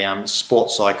needed a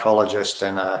sports psychologist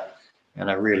and a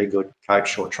really good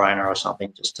coach or trainer or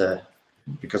something,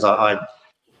 because I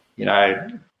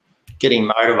getting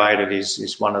motivated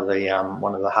is one of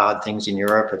the hard things in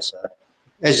Europe. It's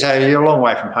as you say, you're a long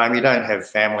way from home. You don't have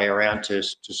family around to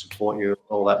support you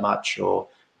all that much or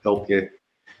help you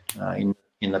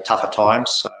in the tougher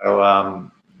times. So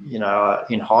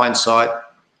in hindsight,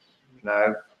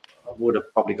 I would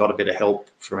have probably got a bit of help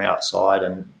from outside,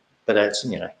 but it's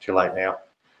too late now.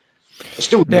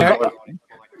 Still,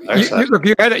 look,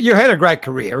 you had a great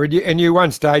career, and you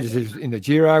won stages in the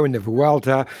Giro, in the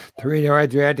Vuelta, Torino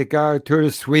Adriatico, Tour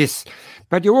de Suisse,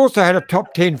 but you also had a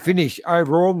top 10 finish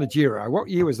overall in the Giro. What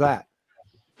year was that?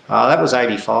 That was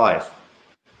 85.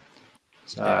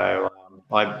 So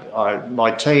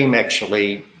my team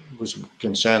actually was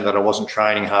concerned that I wasn't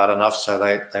training hard enough, so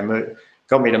they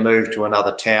got me to move to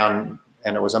another town,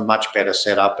 and it was a much better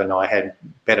setup, and I had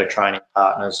better training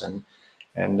partners, and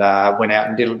went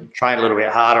out and trained a little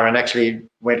bit harder, and actually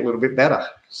went a little bit better.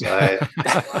 So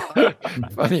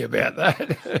funny about that.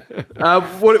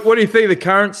 What do you think of the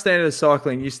current standard of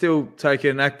cycling? You still take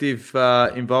an active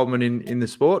involvement in the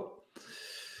sport?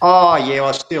 Oh yeah,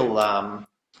 I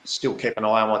still keep an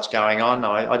eye on what's going on.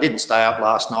 I didn't stay up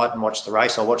last night and watch the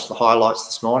race. I watched the highlights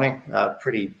this morning.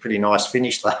 Pretty nice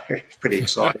finish though. Pretty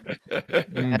exciting.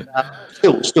 And,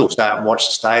 still stay up and watch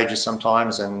the stages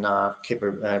sometimes, and keep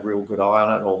a real good eye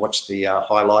on it, or watch the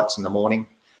highlights in the morning.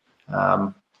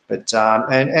 And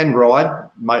ride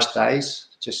most days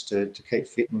just to keep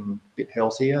fit and a bit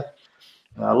healthier.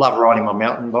 I love riding my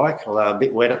mountain bike, although a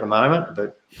bit wet at the moment,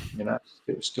 but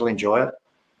still enjoy it.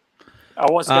 I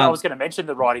was going to mention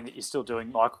the riding that you're still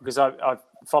doing, Michael, because I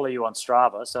follow you on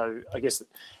Strava. So I guess,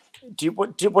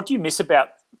 what do you miss about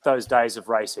those days of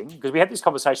racing? Because we had this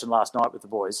conversation last night with the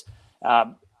boys,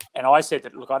 and I said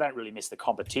that, look, I don't really miss the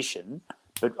competition,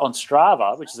 but on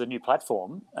Strava, which is a new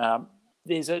platform,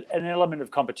 there's an element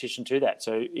of competition to that.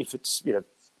 So if it's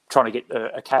trying to get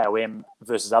a KOM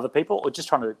versus other people, or just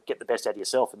trying to get the best out of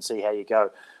yourself and see how you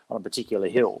go on a particular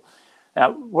hill.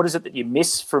 Now, what is it that you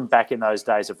miss from back in those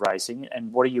days of racing,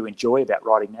 and what do you enjoy about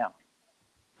riding now?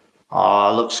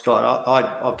 Oh, look, Scott,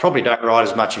 I probably don't ride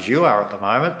as much as you are at the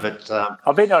moment, but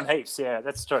I've been on heaps. Yeah,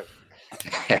 that's true.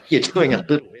 You're doing a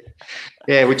little bit,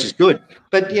 yeah, which is good.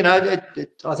 But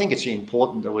I think it's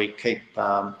important that we keep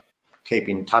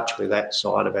in touch with that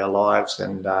side of our lives,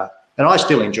 and I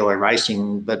still enjoy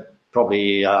racing, but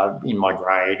probably in my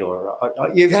grade, or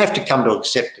you have to come to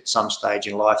accept at some stage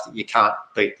in life that you can't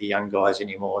beat the young guys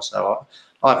anymore. So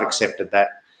I've accepted that,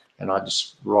 and I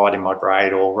just ride in my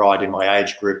grade or ride in my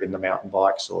age group in the mountain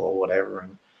bikes or whatever,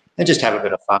 and just have a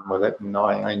bit of fun with it. And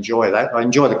I enjoy that. I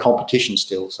enjoy the competition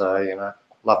still. So,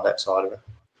 love that side of it.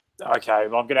 Okay,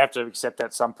 well, I'm going to have to accept that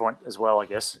at some point as well, I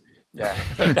guess. Yeah.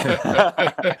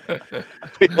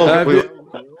 We're all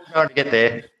going to get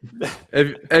there.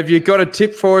 Have you got a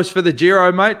tip for us for the Giro,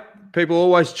 mate? People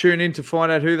always tune in to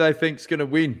find out who they think's going to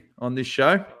win on this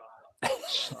show. I've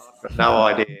got no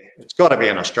idea. It's got to be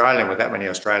an Australian with that many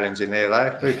Australians in there, though.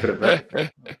 Who could have been?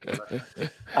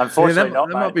 Unfortunately, that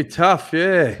might be tough,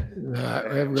 yeah. No,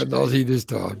 we haven't got an Aussie this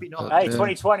time. Hey,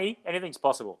 2020, anything's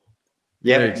possible.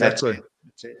 Yeah, exactly.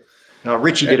 That's it. No,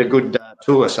 Richie did a good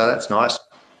tour, so that's nice.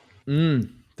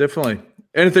 Definitely.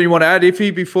 Anything you want to add,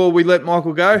 Iffy, before we let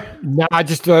Michael go? No,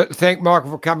 just to thank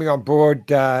Michael for coming on board.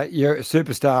 You're a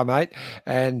superstar, mate.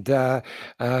 And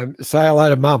say hello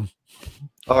to Mum.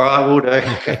 All right, we'll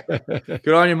do.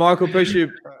 Good on you, Michael.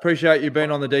 Appreciate you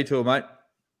being on the detour, mate.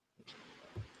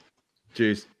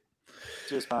 Cheers.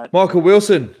 Cheers, mate. Michael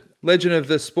Wilson, legend of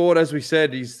the sport, as we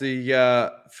said, he's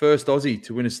the first Aussie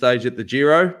to win a stage at the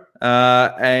Giro.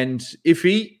 And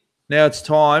Iffy, now it's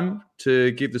time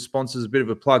to give the sponsors a bit of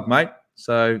a plug, mate.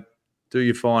 So do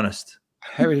your finest.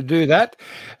 Happy to do that.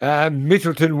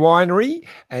 Mitchelton Winery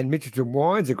and Mitchelton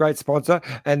Wines, a great sponsor.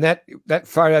 And that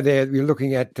photo there, we're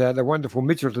looking at the wonderful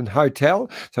Mitchelton Hotel.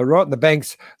 So right on the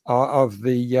banks of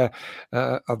the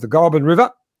Goulburn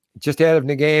River, just out of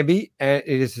Ngambie, and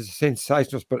it is a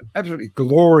sensational but absolutely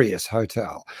glorious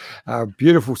hotel.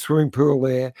 Beautiful swimming pool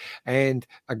there, and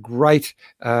a great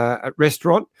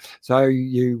restaurant. So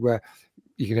you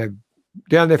can have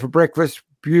down there for breakfast,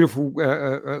 beautiful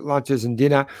lunches and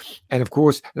dinner, and of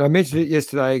course, and I mentioned it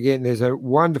yesterday again, there's a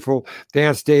wonderful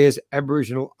downstairs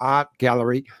Aboriginal art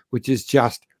gallery, which is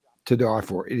just to die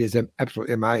for. It is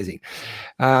absolutely amazing.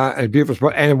 A beautiful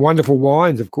spot, and wonderful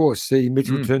wines, of course. See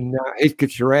Mitchelton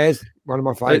Heathcote Shiraz, one of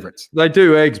my favourites. They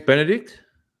do eggs Benedict?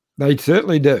 They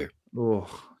certainly do. Oh,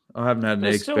 I haven't had an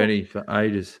eggs Benny for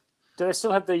ages. Do they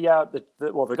still have the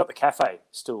well, they've got the cafe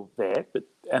still there, but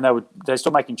they're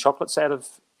still making chocolates out of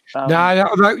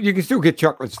no, you can still get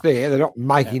chocolates there. They're not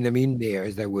making them in there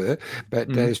as they were, but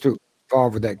they're still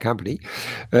involved with that company.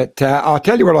 But I'll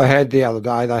tell you what I had the other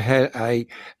day. They had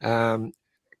a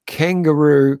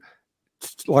kangaroo,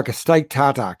 like a steak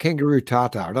tartare, kangaroo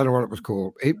tartare. I don't know what it was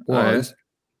called. It was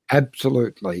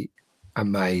absolutely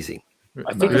amazing.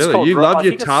 I think really? it's called, you love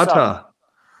your tartare.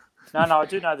 No, I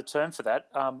do know the term for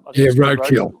that.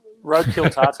 Roadkill. Roadkill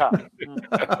tartare.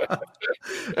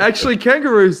 Actually,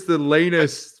 kangaroo's the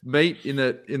leanest meat in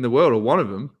the world, or one of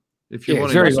them. If you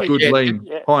want to get good lean,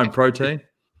 high in protein.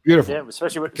 Beautiful. Yeah,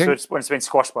 especially when it's been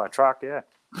squashed by a truck. Yeah.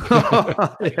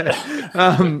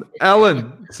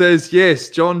 Alan says yes.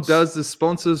 John does the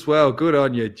sponsors well. Good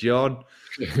on you, John.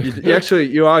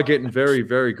 You are getting very,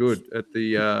 very good at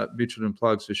the Mitchelton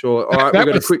plugs for sure. All right,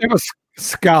 that was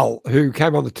Skull, who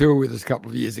came on the tour with us a couple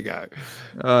of years ago.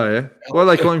 Oh yeah, why do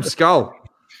they call him Skull?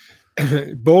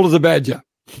 Bald as a badger.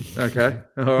 Okay,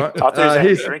 all right. I thought he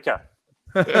was a drinker.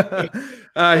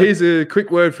 Here's a quick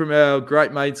word from our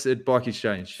great mates at Bike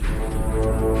Exchange.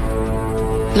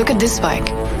 Look at this bike.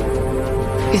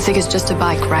 You think it's just a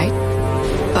bike, right?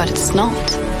 But it's not.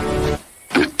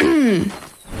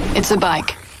 It's a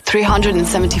bike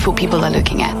 374 people are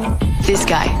looking at. This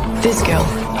guy, this girl,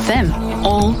 them,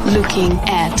 all looking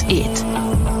at it.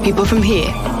 People from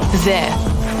here, there,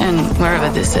 and wherever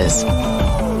this is.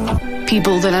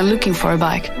 People that are looking for a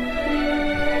bike.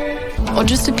 Or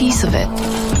just a piece of it.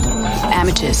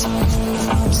 Amateurs,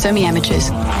 semi-amateurs,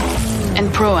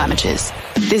 and pro-amateurs.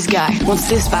 This guy wants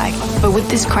this bike, but with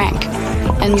this crank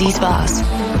and these bars.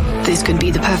 This could be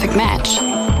the perfect match.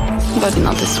 But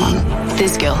not this one.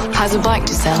 This girl has a bike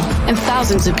to sell, and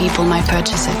thousands of people might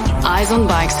purchase it. Eyes on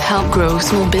Bikes help grow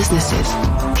small businesses.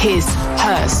 His,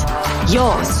 hers,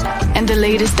 yours, and the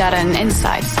latest data and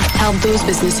insights help those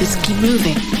businesses keep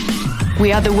moving.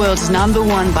 We are the world's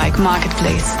 #1 bike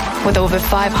marketplace, with over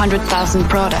 500,000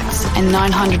 products and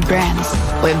 900 brands,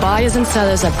 where buyers and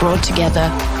sellers are brought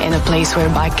together in a place where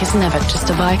a bike is never just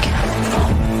a bike.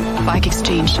 Bike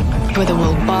Exchange, where the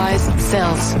world buys,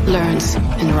 sells, learns,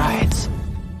 and rides.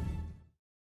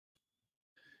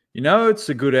 You know, it's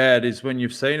a good ad is when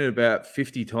you've seen it about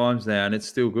 50 times now and it's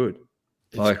still good.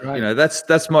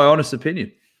 That's my honest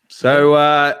opinion. So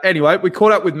anyway, we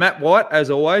caught up with Matt White as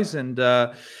always, and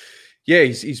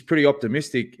he's pretty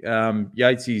optimistic.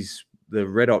 Yates is the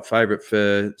red-hot favourite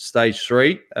for stage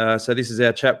 3. So this is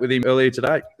our chat with him earlier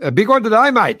today. A big one today,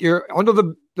 mate. You're onto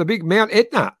the big Mount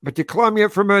Etna, but you're climbing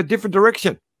it from a different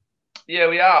direction. Yeah,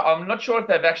 we are. I'm not sure if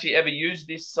they've actually ever used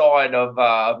this side of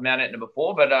Mount Etna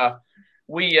before, but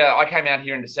I came out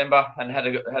here in December and had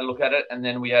a look at it, and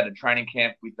then we had a training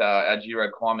camp with our Giro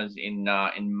climbers in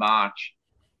March.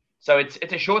 So it's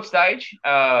a short stage.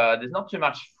 There's not too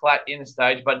much flat in the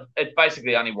stage, but it's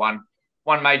basically only one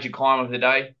major climb of the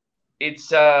day. It's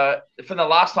from the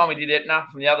last time we did Etna,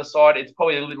 from the other side, it's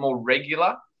probably a little bit more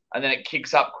regular, and then it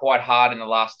kicks up quite hard in the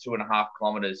last 2.5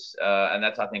 kilometres, and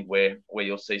that's I think where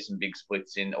you'll see some big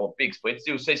splits.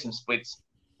 You'll see some splits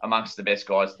amongst the best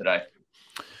guys today.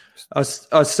 I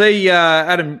see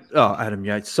Adam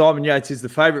Yates. Simon Yates is the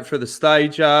favourite for the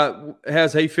stage.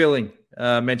 How's he feeling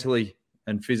mentally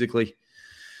and physically?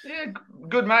 Yeah,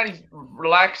 good, mate. He's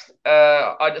relaxed.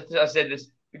 I said this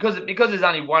because there's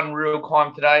only one real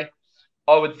climb today.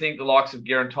 I would think the likes of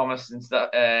Geraint Thomas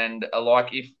and alike,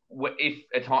 if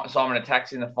Simon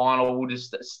attacks in the final, we'll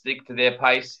just stick to their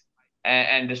pace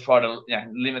and just try to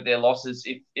limit their losses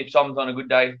if Simon's on a good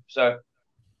day. So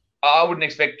I wouldn't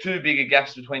expect too big a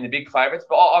gaps between the big favourites,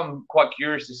 but I'm quite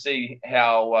curious to see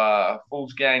how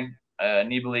Foolsgang,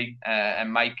 Nibali,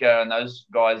 and Maker and those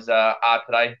guys are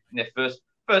today in their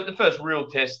the first real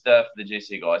test for the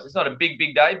GC guys. It's not a big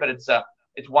day, but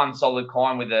it's one solid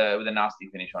climb with a nasty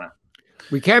finish on it.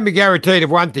 We can be guaranteed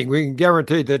of one thing. We can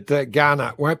guarantee that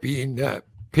Ghana won't be in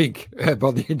pink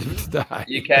by the end of today.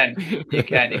 You can.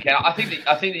 I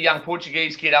think the young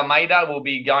Portuguese kid Almeida will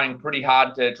be going pretty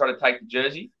hard to try to take the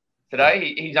jersey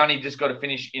today. He's only just got to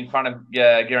finish in front of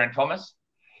Geraint Thomas.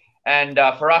 And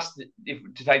for us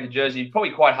to take the jersey,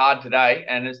 probably quite hard today.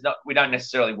 And we don't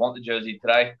necessarily want the jersey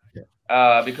today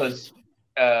because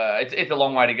it's a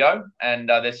long way to go. And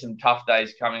there's some tough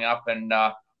days coming up. And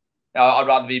I'd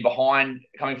rather be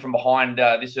coming from behind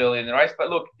this early in the race. But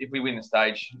look, if we win the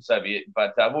stage, so be it.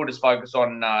 But we'll just focus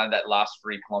on that last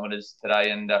 3 kilometres today.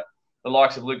 And the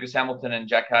likes of Lucas Hamilton and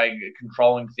Jack Haig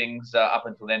controlling things up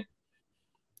until then.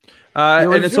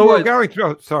 And it's always going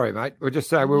through. Sorry, mate. We're just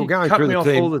saying we were going through the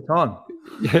team all the time.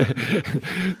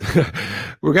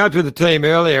 We're going through the team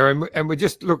earlier, and we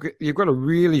just look. You've got a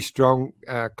really strong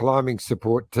climbing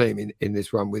support team in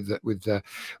this one with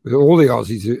all the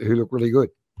Aussies who look really good.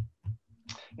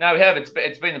 No, we have.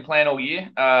 It's been the plan all year.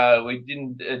 We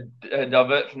didn't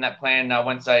divert from that plan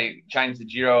once they changed the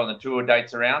Giro and the Tour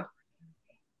dates around.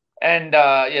 And,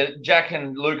 Jack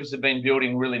and Lucas have been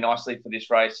building really nicely for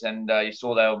this race. And you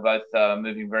saw they were both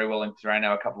moving very well in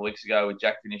Tirreno a couple of weeks ago with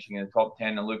Jack finishing in the top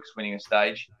 10 and Lucas winning a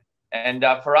stage. And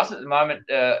for us at the moment,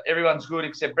 everyone's good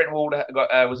except Brent Wald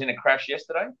was in a crash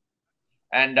yesterday.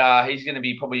 And he's going to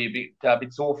be probably a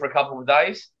bit sore for a couple of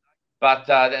days. But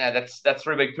that's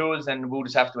 3 big tours, and we'll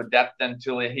just have to adapt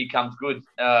until he comes good.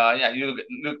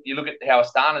 You look at how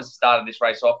Astana's started this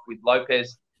race off with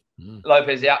Lopez.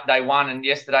 Lopez out day 1, and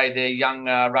yesterday their young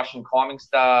Russian climbing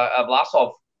star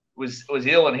Vlasov was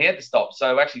ill and he had to stop.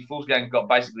 So actually, Fuglsang got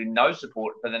basically no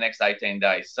support for the next 18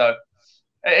 days. So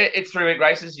it's 3 week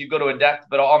races. You've got to adapt.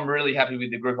 But I'm really happy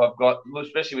with the group I've got,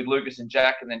 especially with Lucas and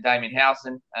Jack, and then Damien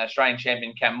Howson, Australian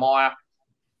champion Cam Meyer.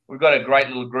 We've got a great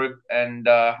little group, and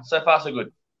so far so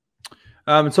good.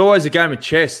 It's always a game of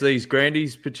chess, these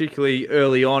Grandies, particularly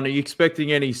early on. Are you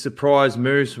expecting any surprise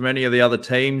moves from any of the other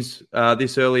teams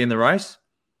this early in the race?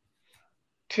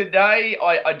 Today,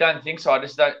 I don't think so. I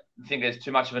just don't think there's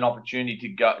too much of an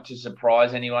opportunity to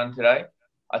surprise anyone today.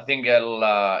 I think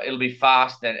it'll be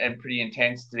fast and pretty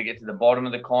intense to get to the bottom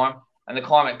of the climb. And the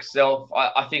climb itself,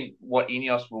 I think what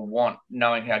Ineos will want,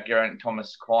 knowing how Geraint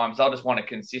Thomas climbs, they'll just want a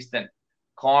consistent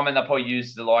climb, and they'll probably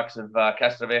use the likes of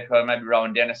Castrovejo, maybe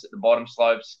Rowan Dennis at the bottom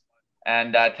slopes,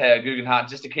 and Teo Guggenhardt,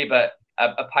 just to keep a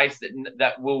pace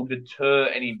that will deter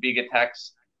any big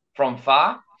attacks from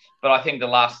far. But I think the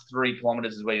last 3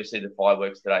 kilometres is where you'll see the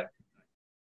fireworks today.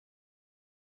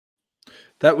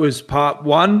 That was part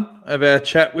 1 of our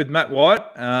chat with Matt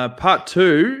White. Part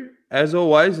 2, as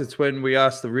always, it's when we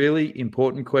ask the really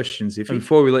important questions.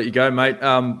 Before we let you go, mate,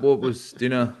 what was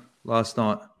dinner last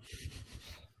night?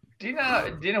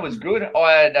 Dinner was good.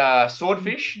 I had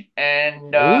swordfish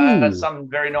and some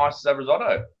very nice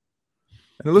risotto.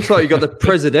 And it looks like you got the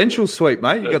presidential suite,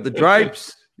 mate. You got the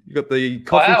drapes, you got the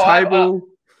coffee table.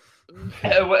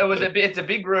 It's a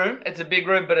big room. It's a big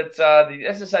room, but it's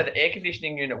as I say, the air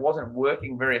conditioning unit wasn't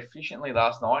working very efficiently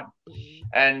last night,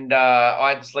 and I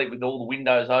had to sleep with all the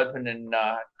windows open and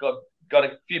got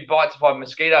a few bites by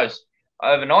mosquitoes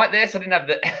overnight there, so I didn't have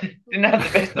the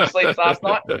best of sleeps last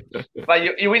night.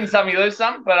 But you win some, you lose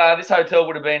some. But this hotel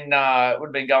would have been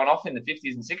going off in the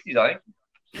 50s and 60s, I think.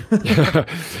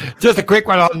 Just a quick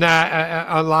one on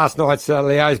last night's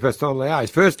Liège-Bastogne-Liège.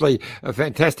 Firstly, a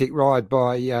fantastic ride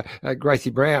by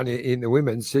Gracie Brown in the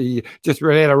women's. She just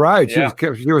ran out of road. Yeah.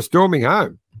 She was storming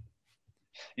home.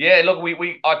 Yeah, look,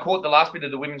 I caught the last bit of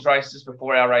the women's race just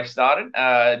before our race started.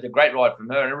 It's a great ride from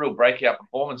her and a real breakout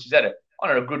performance. She's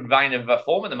on a good vein of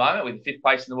form at the moment with 5th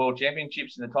place in the World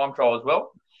Championships and the time trial as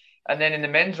well. And then in the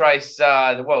men's race,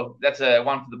 that's a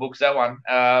one for the books, that one.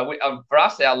 For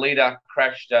us, our leader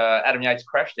crashed, Adam Yates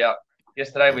crashed out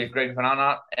yesterday with Greg Van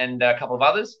Aert and a couple of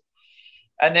others.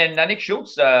 And then Nick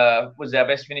Schultz was our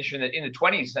best finisher in the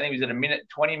 20s. I think he was at a minute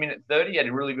 20, minute 30. He had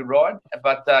a really good ride.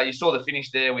 But you saw the finish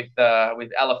there with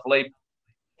Alaphilippe,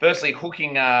 firstly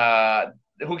hooking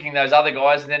those other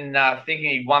guys, and then thinking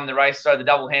he won the race, so the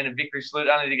double-handed victory salute,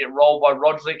 only to get rolled by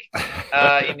Roglic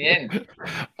in the end.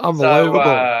 Unbelievable.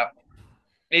 So,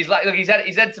 he's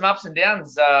had some ups and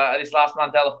downs this last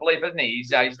month, Alaphilippe, hasn't he?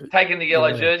 He's taken the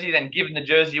yellow jersey, then given the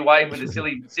jersey away with a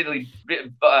silly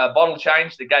bottle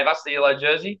change that gave us the yellow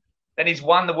jersey. Then he's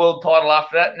won the world title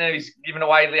after that, and then he's given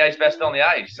away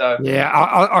Liège-Bastogne-Liège. So yeah,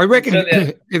 I reckon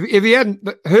if he hadn't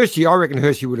Hershey, I reckon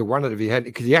Hershey would have won it if he had,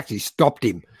 because he actually stopped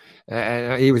him.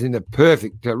 And he was in the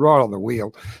perfect right on the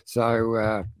wheel.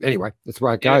 So anyway, that's the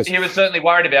way it goes. He was certainly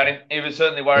worried about him. He was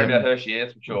certainly worried about Hershey,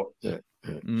 that's for sure.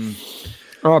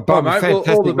 All right, Bob, mate. Well,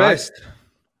 all the best.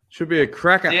 Should be a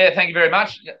cracker. Yeah, thank you very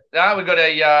much. We've got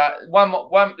a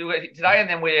one today, and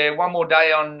then we're one more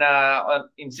day on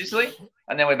in Sicily,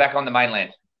 and then we're back on the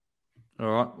mainland. All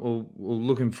right. Well, we're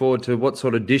looking forward to what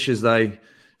sort of dishes they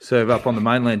serve up on the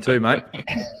mainland too, mate.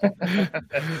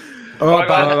 All right,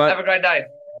 guys. Have a great day.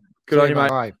 Good on you, mate.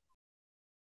 Bye.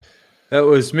 That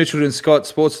was Mitchelton Scott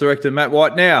Sports Director Matt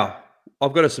White. Now,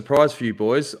 I've got a surprise for you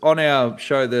boys. On our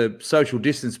show, the Social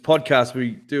Distance Podcast,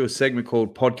 we do a segment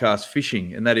called Podcast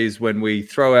Fishing, and that is when we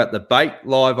throw out the bait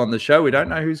live on the show. We don't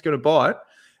know who's going to buy it,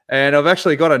 and I've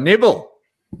actually got a nibble.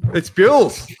 It's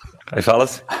Bills. Hey,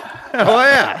 fellas. How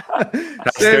are you?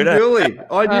 Sam Dooley.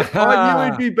 I knew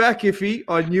he'd be back, Iffy.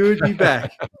 I knew he'd be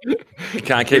back. You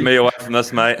can't keep me away from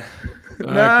this, mate.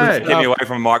 No. Keep me away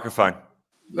from a microphone.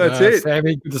 That's it.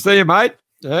 Sammy, good to see you, mate.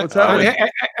 What's happening?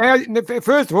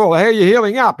 First of all, how are you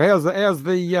healing up? How's the arm,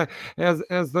 the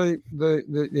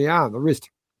wrist?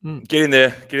 Getting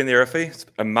there, Iffy. It's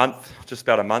just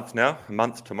about a month now. A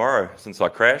month tomorrow since I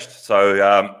crashed. So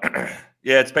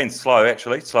yeah, it's been slow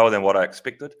actually, slower than what I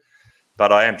expected.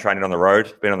 But I am training on the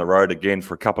road. Been on the road again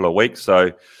for a couple of weeks,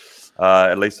 so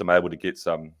at least I'm able to get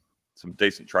some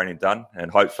decent training done,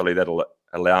 and hopefully that'll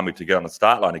allow me to get on the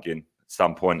start line again at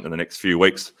some point in the next few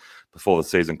weeks before the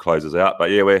season closes out.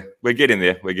 But yeah, we're getting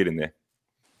there. We're getting there.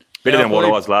 Better than what I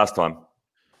was last time.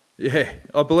 Yeah,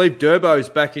 I believe Durbo's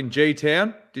back in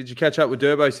G-Town. Did you catch up with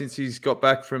Durbo since he's got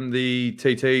back from the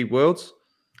TT Worlds?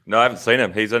 No, I haven't seen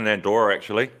him. He's in Andorra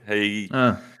actually. He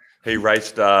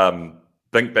raced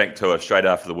Bink Bank Tour straight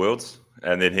after the Worlds,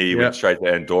 and then he went straight to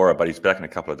Andorra. But he's back in a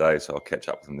couple of days, so I'll catch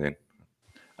up with him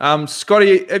then.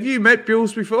 Scotty, have you met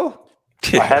Bills before?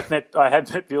 I have met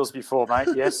Bills before, mate.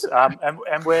 Yes,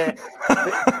 and we're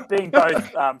being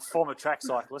both former track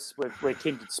cyclists. We're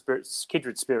kindred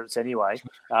spirits anyway.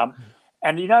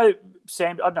 And you know,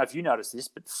 Sam, I don't know if you noticed this,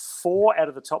 but 4 out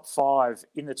of the top 5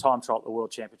 in the time trial at the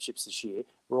World Championships this year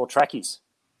were all trackies,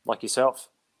 like yourself.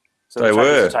 So they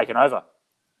were taken over.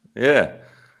 Yeah,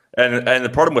 and the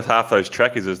problem with half those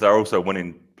trackies is they're also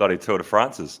winning bloody Tour de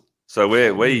France's. So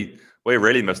we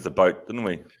really missed the boat, didn't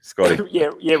we, Scotty?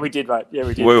 yeah, we did, mate. Yeah,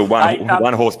 we did. We were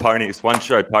one horse ponies, one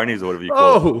show ponies, or whatever you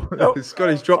call it.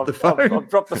 Scotty's dropped the phone. I've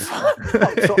dropped the phone.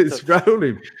 It's rattled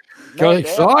him. Got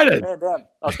excited. I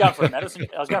was going for a medicine.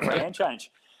 I was going for a hand change.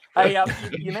 Hey,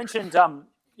 you mentioned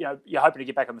you're hoping to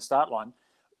get back on the start line.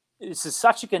 This is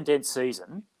such a condensed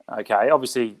season. Okay,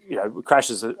 obviously,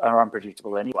 crashes are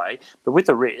unpredictable anyway. But with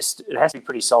the wrist, it has to be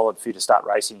pretty solid for you to start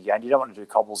racing again. You don't want to do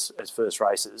cobbles as first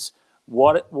races.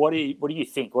 What do you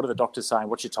think? What are the doctors saying?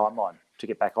 What's your timeline to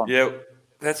get back on? Yeah,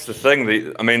 that's the thing.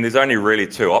 There's only really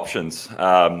 2 options.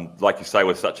 Like you say,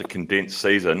 with such a condensed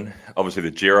season, obviously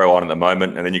the Giro on at the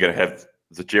moment, and then you're going to have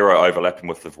the Giro overlapping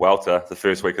with the Vuelta, the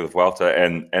first week of the Vuelta,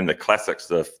 and the Classics,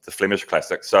 the Flemish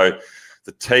Classics. So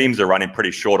the teams are running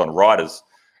pretty short on riders.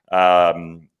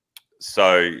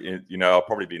 So I'll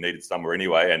probably be needed somewhere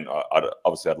anyway, and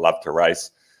I'd love to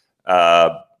race.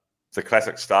 The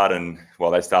Classics start in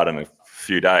a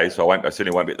few days, so I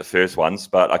certainly won't be at the first ones,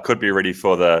 but I could be ready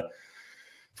for the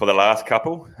last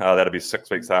couple. That'll be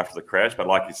 6 weeks after the crash. But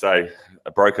like you say,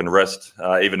 a broken wrist,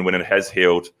 even when it has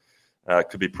healed,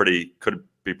 could be pretty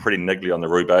niggly on the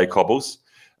Roubaix cobbles.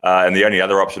 And the only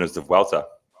other option is the Vuelta,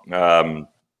 and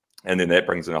then that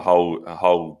brings in a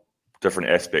whole different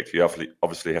aspect. You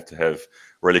obviously have to have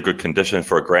really good condition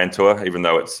for a Grand Tour, even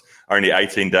though it's only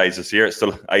 18 days this year. It's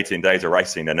still 18 days of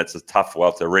racing, and it's a tough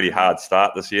Vuelta, really hard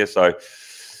start this year. So,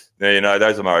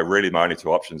 those are my only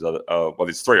 2 options.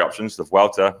 There's 3 options: the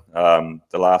Vuelta,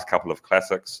 the last couple of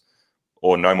Classics,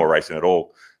 or no more racing at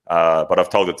all. But I've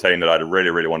told the team that I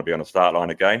really, really want to be on the start line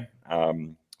again.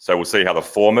 So we'll see how the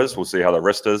form is, we'll see how the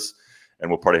wrist is, and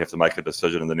we'll probably have to make a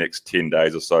decision in the next 10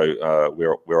 days or so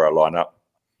where I line up.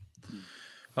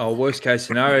 Oh, worst case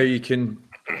scenario, you can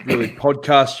really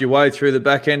podcast your way through the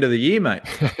back end of the year, mate.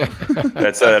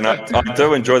 That's it. And I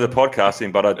do enjoy the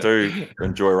podcasting, but I do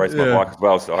enjoy racing my bike as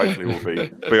well. So hopefully we'll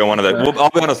be on one of those. I'll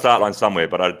be on a start line somewhere,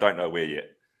 but I don't know where yet.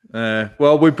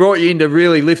 Well, we brought you in to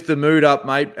really lift the mood up,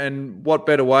 mate. And what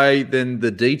better way than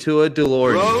the Detour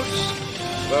DeLorean? Roads?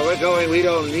 Where we're going, we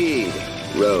don't need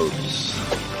roads.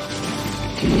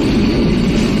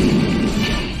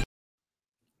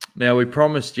 Now, we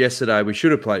promised yesterday, we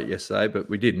should have played it yesterday, but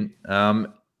we didn't.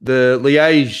 The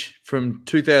Liege from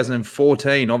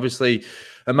 2014, obviously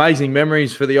amazing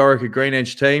memories for the Orica Green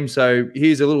Edge team. So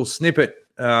here's a little snippet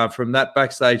from that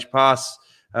backstage pass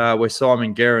where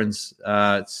Simon Gerrans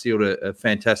sealed a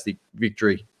fantastic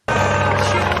victory.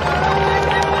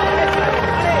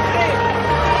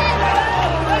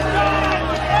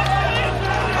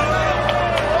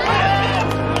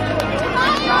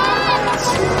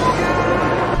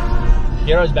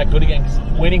 Giro's back good again because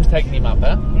winning's taking him up,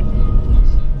 huh?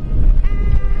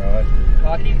 Right.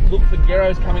 Clarky, look for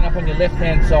Giro's coming up on your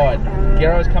left-hand side.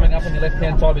 Giro's coming up on your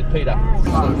left-hand side with Peter.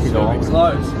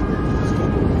 Slows.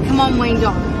 Come on, Wayne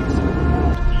Dog.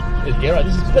 There's Giro.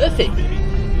 This is perfect.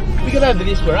 We get over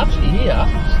this, we're actually here.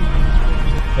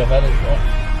 So that is right.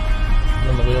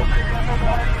 On the wheel.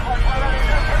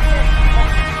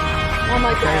 Oh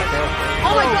my God.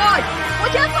 Oh my God.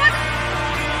 Watch out, Simon.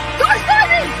 Go,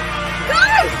 Simon. Go.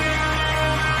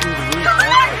 Come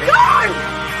on, go.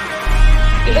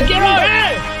 Is it Giro?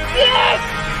 Yes.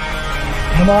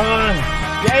 Come on.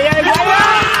 Yeah. Come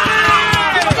on.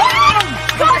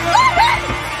 Go, Simon.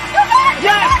 Come on.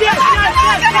 Yes.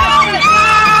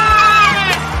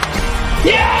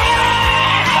 Yeah!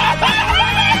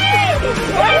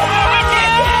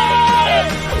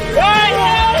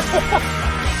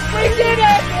 We did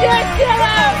it! Yes,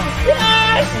 Giro!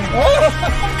 Yes!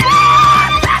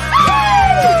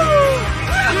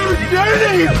 You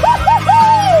dirty!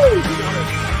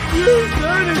 You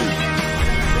dirty!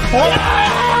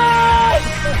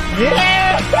 Yes! Yes!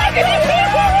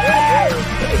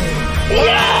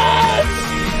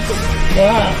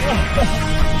 Yes!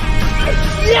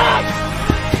 Yes!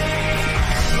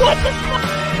 What the fuck?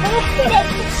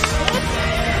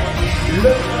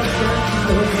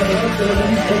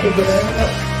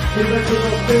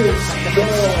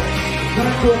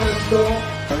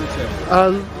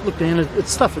 Look, Dan,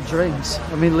 it's stuff of dreams.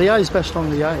 I mean,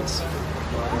 Liège-Bastogne-Liège,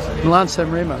 Milan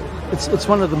San Remo. It's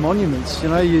one of the monuments. You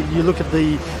know, you look at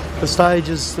the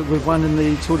stages that we've won in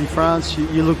the Tour de France.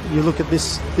 You look at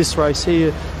this race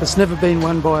here. It's never been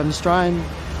won by an Australian,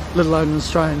 let alone an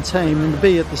Australian team, and to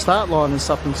be at the start line is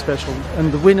something special.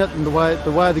 And to win it, and the way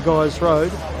the guys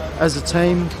rode as a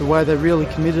team, the way they really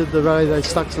committed, the way they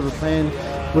stuck to the plan,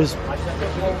 was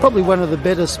probably one of the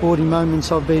better sporting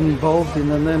moments I've been involved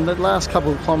in. And then the last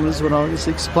couple of kilometres, when I was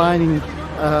explaining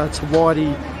to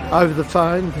Whitey over the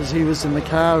phone, because he was in the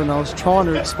car, and I was trying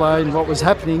to explain what was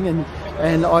happening,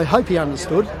 and I hope he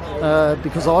understood,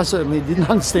 because I certainly didn't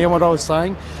understand what I was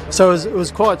saying. So it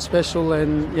was quite special,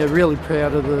 and yeah, really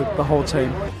proud of the whole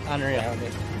team. Unreal.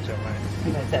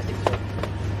 Fantastic.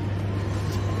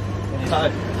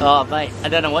 Oh, mate, I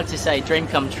don't know what to say. Dream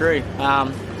come true.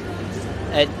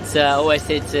 It's always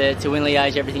said to win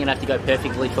Liège, everything would have to go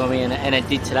perfectly for me, and it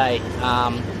did today.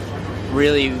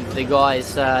 Really, the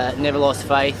guys never lost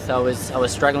faith. I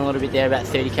was struggling a little bit there, about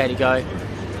 30k to go,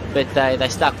 but they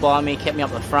stuck by me, kept me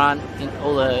up the front in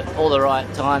all the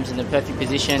right times in the perfect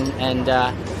position, and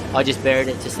I just buried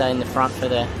it to stay in the front for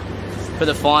the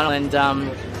final, and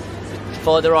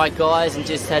followed the right guys and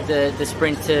just had the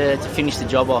sprint to finish the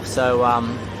job off. So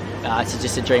it's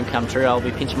just a dream come true. I'll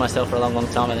be pinching myself for a long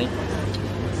time, I think.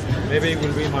 Maybe it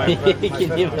will be my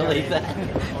Can you believe that?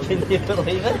 Can you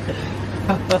believe it?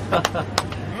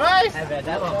 Right. How about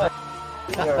that one?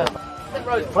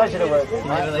 Pleasure to work with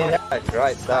you.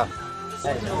 Great stuff.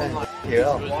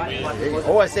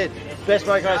 Always said, best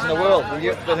bike race in the world. And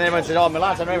then everyone said, oh,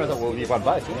 Milan San Remo. I thought, well, you've won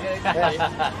both.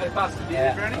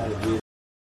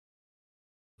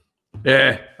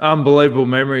 Yeah, unbelievable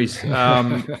memories.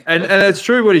 And it's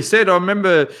true what he said. I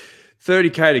remember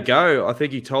 30k to go. I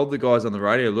think he told the guys on the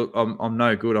radio, look, I'm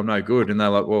no good. And they're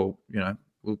like, well, you know,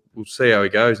 we'll see how he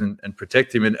goes and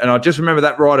protect him. And I just remember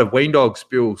that ride of Weendog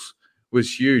Spills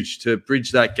was huge to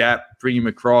bridge that gap, bring him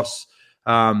across.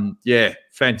 Yeah,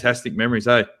 fantastic memories,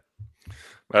 eh?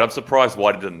 Mate, I'm surprised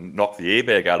White didn't knock the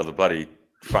airbag out of the bloody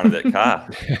front of that car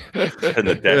and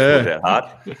the dashboard that hard.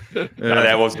 No,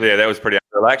 that was pretty.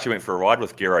 I actually went for a ride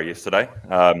with Giro yesterday.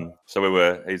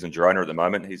 So he's in Girona at the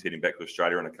moment. He's heading back to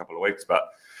Australia in a couple of weeks, but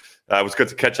it was good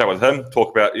to catch up with him.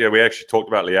 We actually talked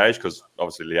about Liège because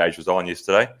obviously Liège was on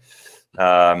yesterday.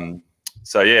 That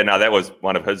was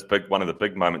one of the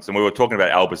big moments. And we were talking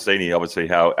about Albacini, obviously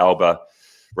how Alba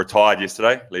retired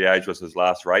yesterday. Liège was his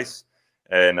last race.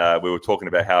 And we were talking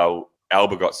about how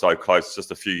Alba got so close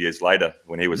just a few years later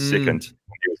when he was second.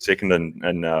 He was second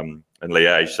in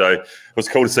Liège. So it was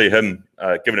cool to see him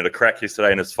giving it a crack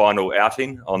yesterday in his final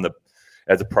outing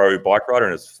as a pro bike rider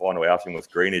and his final outing with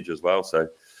Greenedge as well. So,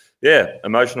 yeah,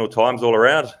 emotional times all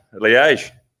around at Liège.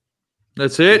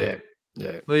 That's it.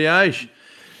 Yeah. Liège.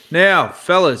 Now,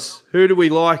 fellas, who do we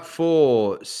like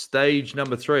for stage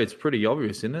number 3? It's pretty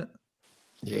obvious, isn't it?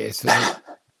 Yes.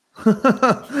 Who's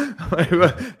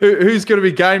going to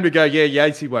be game to go, yeah,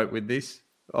 Yatesy won't win this?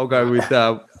 I'll go with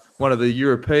one of the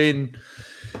European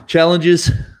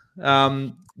challenges.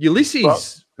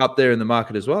 Ulysses up there in the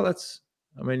market as well. I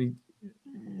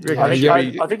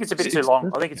think it's a bit too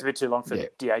long. I think it's a bit too long for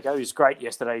Diego. He was great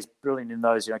yesterday. He's brilliant in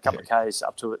those, couple of Ks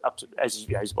up to as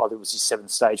I think it was his 7th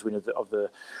stage win of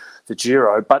the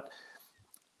Giro. But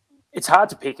it's hard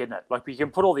to pick, isn't it? Like, we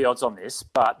can put all the odds on this,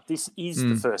 but this is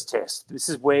the first test. This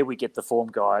is where we get the form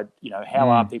guide. How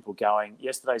are people going?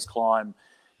 Yesterday's climb,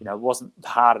 wasn't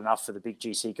hard enough for the big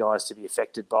GC guys to be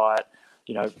affected by it.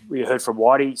 We heard from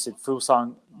Whitey, he said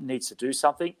Fuglsang needs to do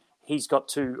something. He's got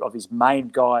two of his main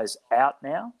guys out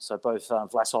now. So both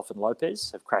Vlasov and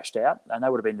Lopez have crashed out, and that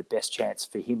would have been the best chance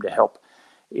for him to help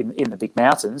in the big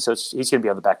mountains. So he's going to be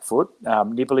on the back foot.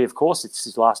 Nibali, of course, it's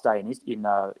his last day in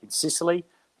Sicily.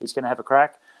 He's going to have a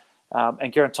crack.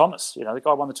 And Geraint Thomas, the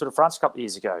guy won the Tour de France a couple of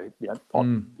years ago.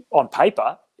 On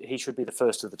paper, he should be the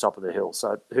first to the top of the hill.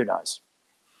 So who knows?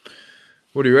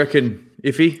 What do you reckon,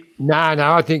 Iffy? No,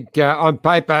 I think on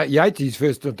paper, Yates is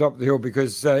first on top of the hill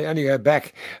because they only go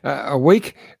back a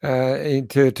week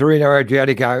into Torino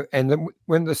Adriatico. And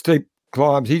when the steep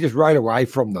climbs, he just rode away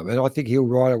from them. And I think he'll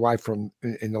ride away from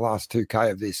in the last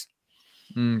 2K of this.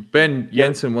 Ben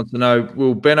Jensen wants to know,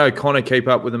 will Ben O'Connor keep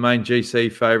up with the main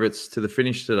GC favourites to the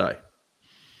finish today?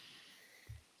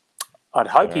 I'd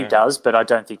hope he does, but I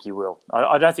don't think he will.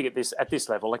 I don't think at this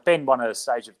level. Like, Ben won a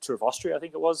stage of Tour of Austria, I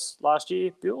think it was last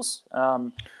year, Bills.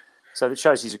 So that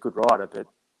shows he's a good rider, but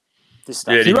this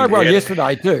stage... He rode well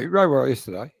yesterday too.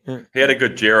 Yeah. He had a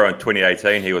good Giro in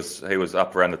 2018. He was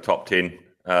up around the top 10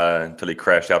 until he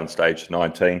crashed out on stage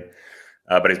 19.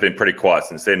 But he's been pretty quiet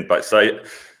since then. But so...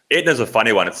 Etna's a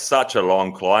funny one. It's such a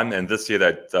long climb, and this year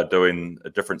they're doing a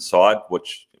different side,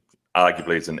 which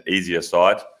arguably is an easier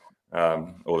side,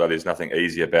 although there's nothing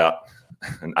easy about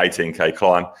an 18K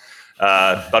climb.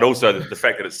 But also the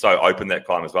fact that it's so open, that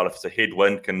climb as well. If it's a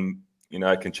headwind, can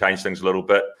change things a little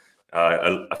bit.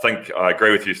 I think I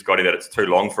agree with you, Scotty, that it's too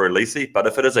long for Elise, but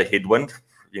if it is a headwind,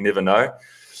 you never know.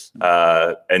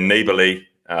 And Nibali,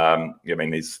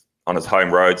 he's on his home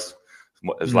roads.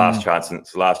 His last chance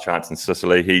in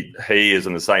Sicily. He is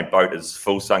in the same boat as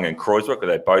Fuglsang and Kreuzberg,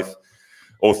 but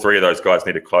all three of those guys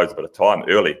need to close a bit of time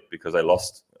early because they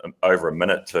lost over a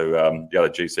minute to the other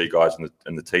GC guys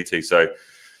in the TT. So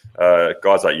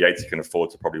guys like Yates can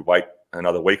afford to probably wait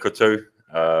another week or two,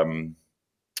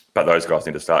 but those guys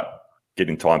need to start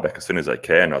getting time back as soon as they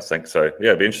can, I think. So yeah,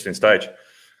 it'll be an interesting stage.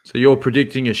 So you're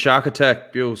predicting a shark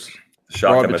attack, Bills?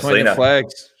 Shark right between the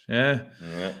flags. Yeah.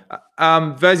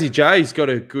 Vazzy J's got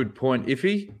a good point,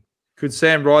 Iffy. Could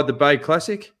Sam ride the Bay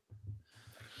Classic?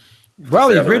 Well,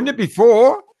 he's ridden it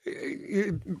before.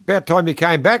 About time he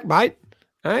came back, mate.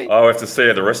 Hey? I'll have to see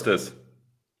how the rest is.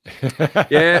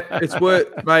 Yeah, it's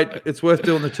worth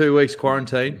doing the 2 weeks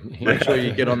quarantine. Make sure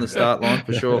you get on the start line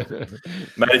for sure.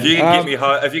 Mate, if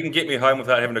you can get me home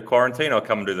without having to quarantine, I'll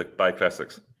come and do the Bay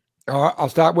Classics. All right, I'll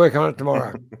start working on it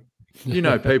tomorrow.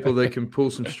 People that can pull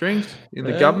some strings in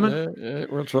the government.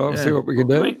 We'll try and see what we can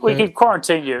do. We can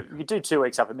quarantine you. You do 2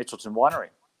 weeks up at Mitchelton Winery.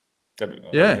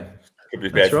 Yeah. Could be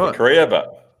bad for the career,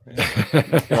 but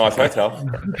nice hotel.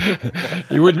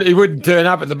 He wouldn't turn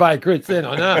up at the Bay Crits then,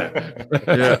 I know.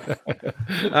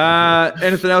 Yeah.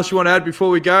 Anything else you want to add before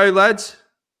we go, lads?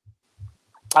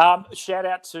 Shout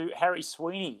out to Harry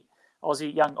Sweeney,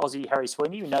 young Aussie Harry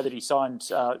Sweeney. We know that he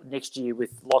signed next year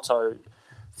with Lotto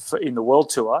in the World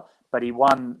Tour, but he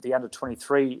won the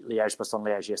under-23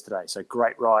 Liège-Bastogne-Liège yesterday. So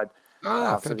great ride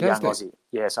for the young Aussie.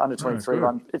 Yeah, so under-23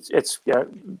 one. It's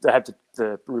they have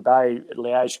the Roubaix,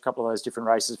 Liège, a couple of those different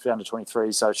races for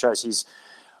under-23. So it shows he's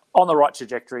on the right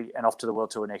trajectory and off to the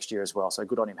World Tour next year as well. So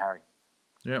good on him, Harry.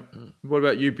 Yep. What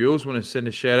about you, Bills? Want to send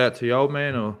a shout out to your old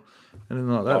man or anything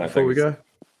like that before we go? I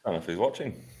don't know if he's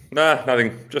watching. Nah,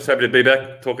 nothing. Just happy to be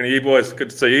back talking to you boys.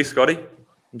 Good to see you, Scotty.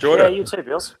 Enjoyed it. Yeah, you too,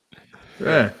 Bills.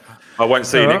 Yeah. I won't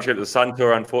see you next year at the Sun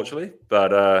Tour, unfortunately,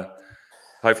 but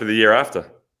hopefully the year after.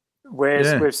 We're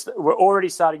already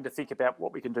starting to think about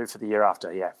what we can do for the year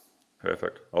after, yeah.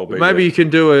 Perfect. Maybe you can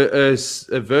do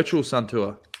a virtual Sun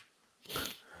Tour.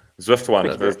 Zwift one.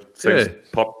 It seems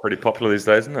pretty popular these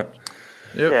days, isn't it?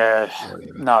 Yep. Yeah.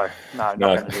 No.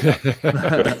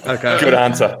 Okay. Good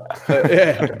answer.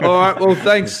 Yeah. All right. Well,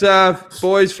 thanks,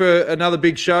 boys, for another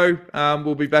big show.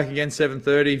 We'll be back again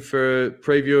 7:30 for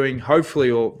previewing,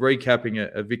 hopefully, or recapping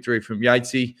a victory from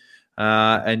Yatesy.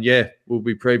 And we'll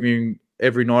be previewing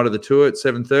every night of the tour at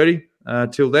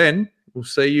 7:30. Till then, we'll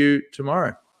see you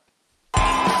tomorrow.